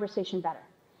that conversation better.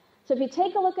 So if you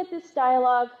take a look at this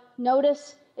dialogue,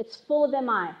 notice it's full of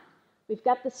MI. We've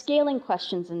got the scaling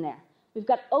questions in there. We've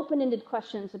got open-ended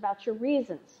questions about your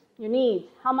reasons, your needs,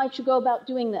 how might you go about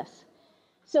doing this.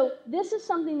 So this is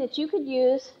something that you could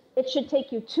use. It should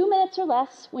take you 2 minutes or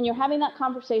less when you're having that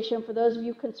conversation, for those of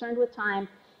you concerned with time,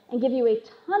 and give you a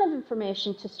ton of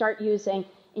information to start using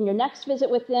in your next visit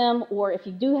with them, or if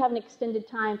you do have an extended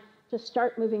time, to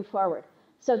start moving forward.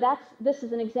 So this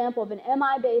is an example of an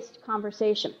MI-based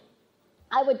conversation.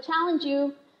 I would challenge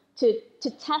you to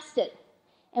test it.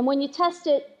 And when you test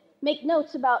it, make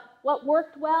notes about what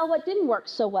worked well, what didn't work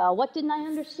so well, what didn't I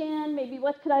understand, maybe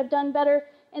what could I have done better,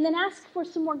 and then ask for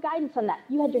some more guidance on that.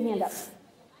 You had your hand up.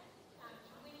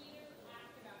 When you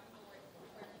ask about where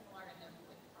people are in their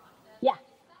quit process, Yeah. is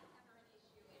that ever an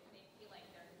issue if they feel like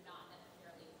they're not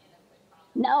necessarily in a quit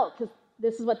process? No, because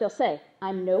this is what they'll say.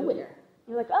 I'm nowhere.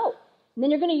 You're like, oh. And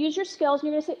then you're going to use your skills, and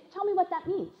you're going to say, tell me what that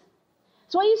means.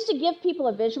 So I used to give people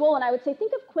a visual, and I would say,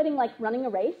 think of quitting like running a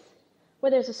race, where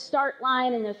there's a start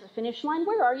line and there's a finish line.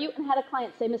 Where are you? And had a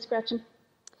client say, Miss Gretchen,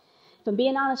 if I'm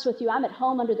being honest with you, I'm at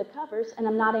home under the covers, and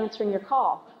I'm not answering your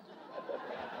call.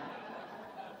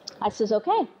 I says,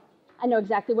 okay. I know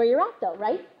exactly where you're at, though,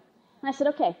 right? And I said,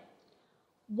 okay,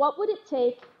 what would it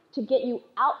take to get you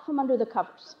out from under the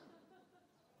covers?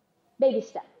 Baby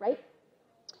step, right?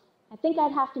 I think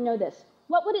I'd have to know this.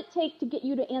 What would it take to get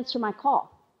you to answer my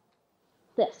call?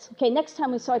 This. Okay, next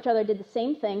time we saw each other, I did the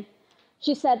same thing.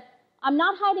 She said, I'm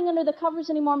not hiding under the covers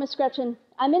anymore, Miss Gretchen.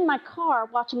 I'm in my car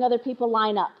watching other people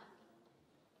line up.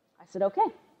 I said, okay.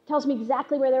 Tells me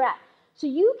exactly where they're at. So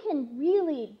you can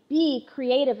really be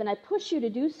creative, and I push you to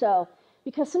do so,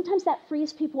 because sometimes that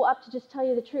frees people up to just tell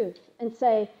you the truth and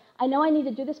say, I know I need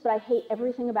to do this, but I hate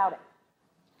everything about it.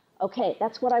 Okay,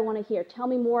 that's what I want to hear. Tell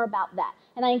me more about that.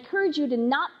 And I encourage you to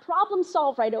not problem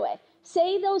solve right away.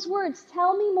 Say those words.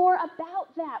 Tell me more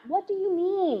about that. What do you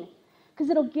mean?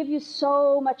 Because it'll give you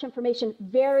so much information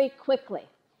very quickly.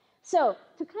 So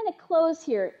to kind of close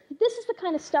here, this is the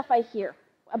kind of stuff I hear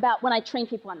about when I train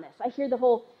people on this. I hear the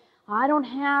whole, I don't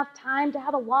have time to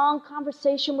have a long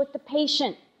conversation with the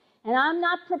patient, and I'm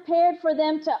not prepared for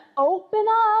them to open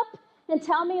up and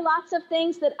tell me lots of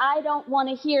things that I don't want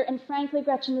to hear. And frankly,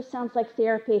 Gretchen, this sounds like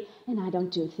therapy, and I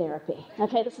don't do therapy.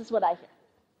 Okay, this is what I hear.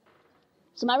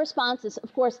 So my response is,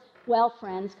 of course, well,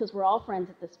 friends, because we're all friends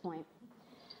at this point.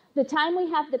 The time we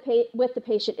have with the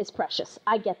patient is precious.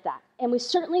 I get that. And we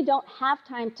certainly don't have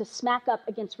time to smack up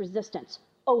against resistance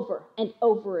over and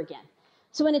over again.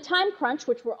 So in a time crunch,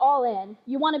 which we're all in,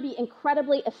 you want to be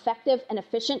incredibly effective and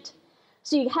efficient.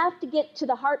 So you have to get to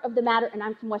the heart of the matter, and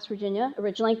I'm from West Virginia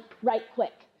originally, right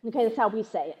quick. Okay, that's how we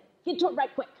say it. Get to it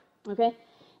right quick, okay?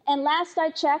 And last I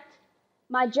checked,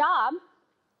 my job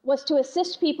was to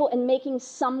assist people in making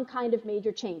some kind of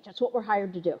major change. That's what we're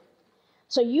hired to do.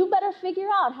 So you better figure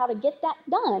out how to get that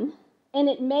done, and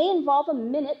it may involve a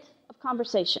minute of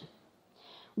conversation.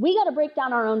 We got to break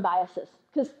down our own biases,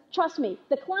 because trust me,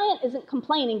 the client isn't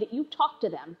complaining that you talk to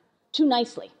them too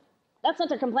nicely. That's not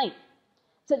their complaint.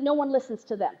 It's that no one listens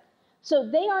to them. So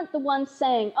they aren't the ones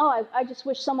saying, oh, I just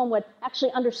wish someone would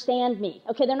actually understand me.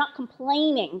 Okay, they're not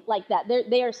complaining like that.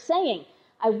 They are saying,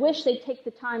 I wish they'd take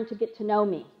the time to get to know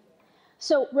me.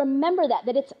 So remember that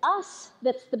it's us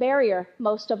that's the barrier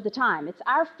most of the time. It's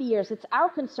our fears, it's our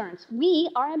concerns. We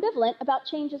are ambivalent about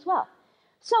change as well.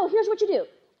 So here's what you do.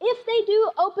 If they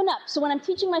do open up, so when I'm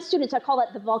teaching my students, I call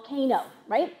that the volcano,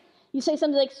 right? You say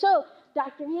something like, so,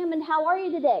 Dr. Hammond, how are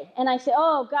you today? And I say,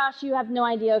 oh, gosh, you have no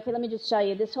idea. Okay, let me just tell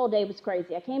you, this whole day was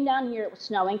crazy. I came down here, it was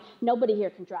snowing. Nobody here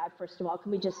can drive, first of all.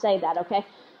 Can we just say that, okay?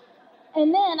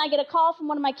 And then I get a call from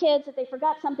one of my kids that they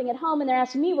forgot something at home, and they're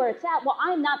asking me where it's at. Well,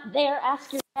 I'm not there.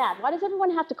 Ask your dad. Why does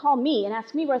everyone have to call me and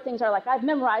ask me where things are? Like, I've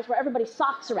memorized where everybody's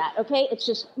socks are at, okay? It's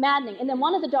just maddening. And then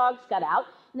one of the dogs got out,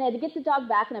 and they had to get the dog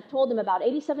back, and I've told them about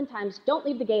 87 times, don't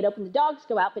leave the gate open. The dogs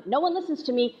go out, but no one listens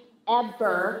to me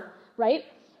ever, right?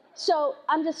 So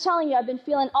I'm just telling you, I've been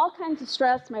feeling all kinds of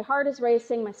stress. My heart is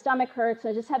racing. My stomach hurts.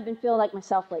 I just have been feeling like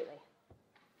myself lately.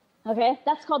 Okay?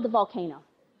 That's called the volcano.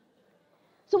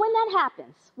 So when that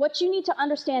happens, what you need to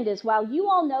understand is while you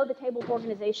all know the table of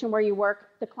organization where you work,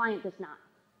 the client does not.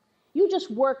 You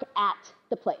just work at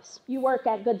the place. You work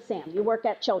at Good Sam. You work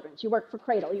at Children's. You work for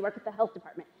Cradle. You work at the health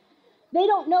department. They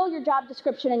don't know your job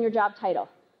description and your job title.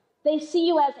 They see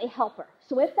you as a helper.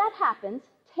 So if that happens,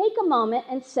 take a moment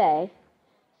and say,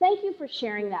 thank you for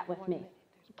sharing that with me.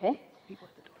 Okay?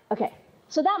 Okay.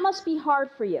 So that must be hard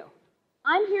for you.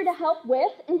 I'm here to help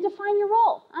with and define your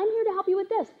role. I'm here to help you with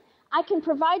this. I can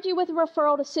provide you with a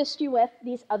referral to assist you with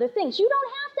these other things. You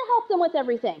don't have to help them with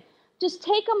everything. Just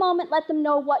take a moment, let them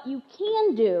know what you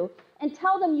can do, and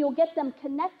tell them you'll get them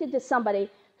connected to somebody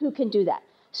who can do that.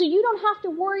 So you don't have to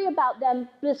worry about them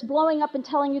just blowing up and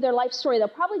telling you their life story. They'll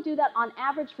probably do that on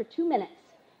average for 2 minutes,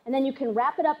 and then you can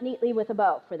wrap it up neatly with a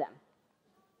bow for them.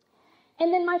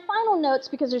 And then my final notes,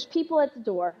 because there's people at the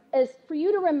door, is for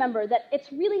you to remember that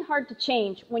it's really hard to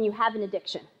change when you have an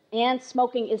addiction, and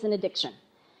smoking is an addiction.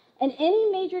 And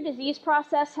any major disease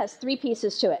process has 3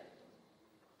 pieces to it.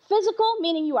 Physical,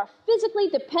 meaning you are physically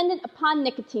dependent upon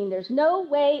nicotine. There's no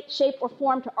way, shape, or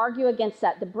form to argue against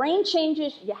that. The brain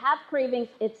changes, you have cravings,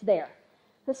 it's there.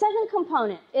 The second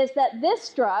component is that this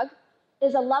drug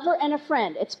is a lover and a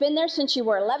friend. It's been there since you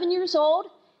were 11 years old.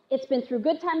 It's been through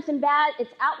good times and bad.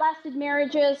 It's outlasted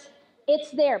marriages. It's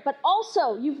there. But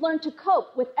also, you've learned to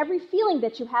cope with every feeling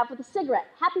that you have with a cigarette.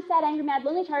 Happy, sad, angry, mad,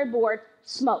 lonely, tired, bored,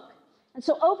 smoke. And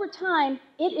so over time,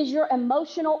 it is your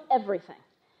emotional everything.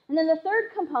 And then the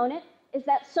third component is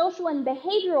that social and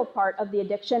behavioral part of the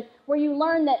addiction where you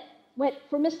learn that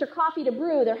for Mr. Coffee to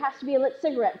brew, there has to be a lit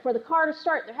cigarette. For the car to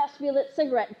start, there has to be a lit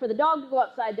cigarette. And for the dog to go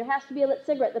outside, there has to be a lit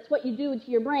cigarette. That's what you do to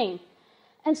your brain.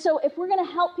 And so if we're going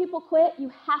to help people quit,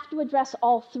 you have to address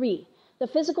all 3. The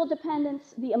physical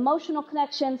dependence, the emotional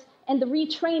connections, and the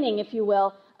retraining, if you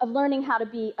will, of learning how to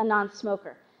be a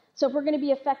non-smoker. So if we're going to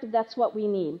be effective, that's what we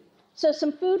need. So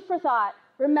some food for thought.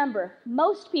 Remember,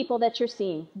 most people that you're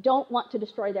seeing don't want to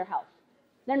destroy their health.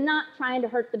 They're not trying to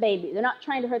hurt the baby. They're not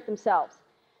trying to hurt themselves.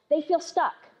 They feel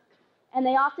stuck, and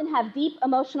they often have deep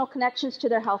emotional connections to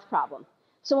their health problem.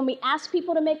 So when we ask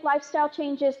people to make lifestyle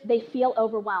changes, they feel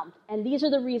overwhelmed, and these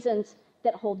are the reasons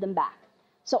that hold them back.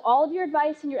 So all of your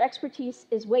advice and your expertise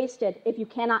is wasted if you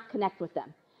cannot connect with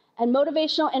them. And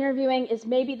motivational interviewing is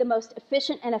maybe the most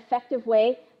efficient and effective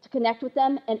way to connect with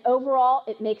them, and overall,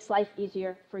 it makes life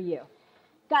easier for you.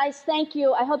 Guys, thank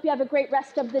you. I hope you have a great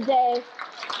rest of the day.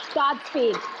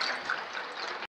 Godspeed.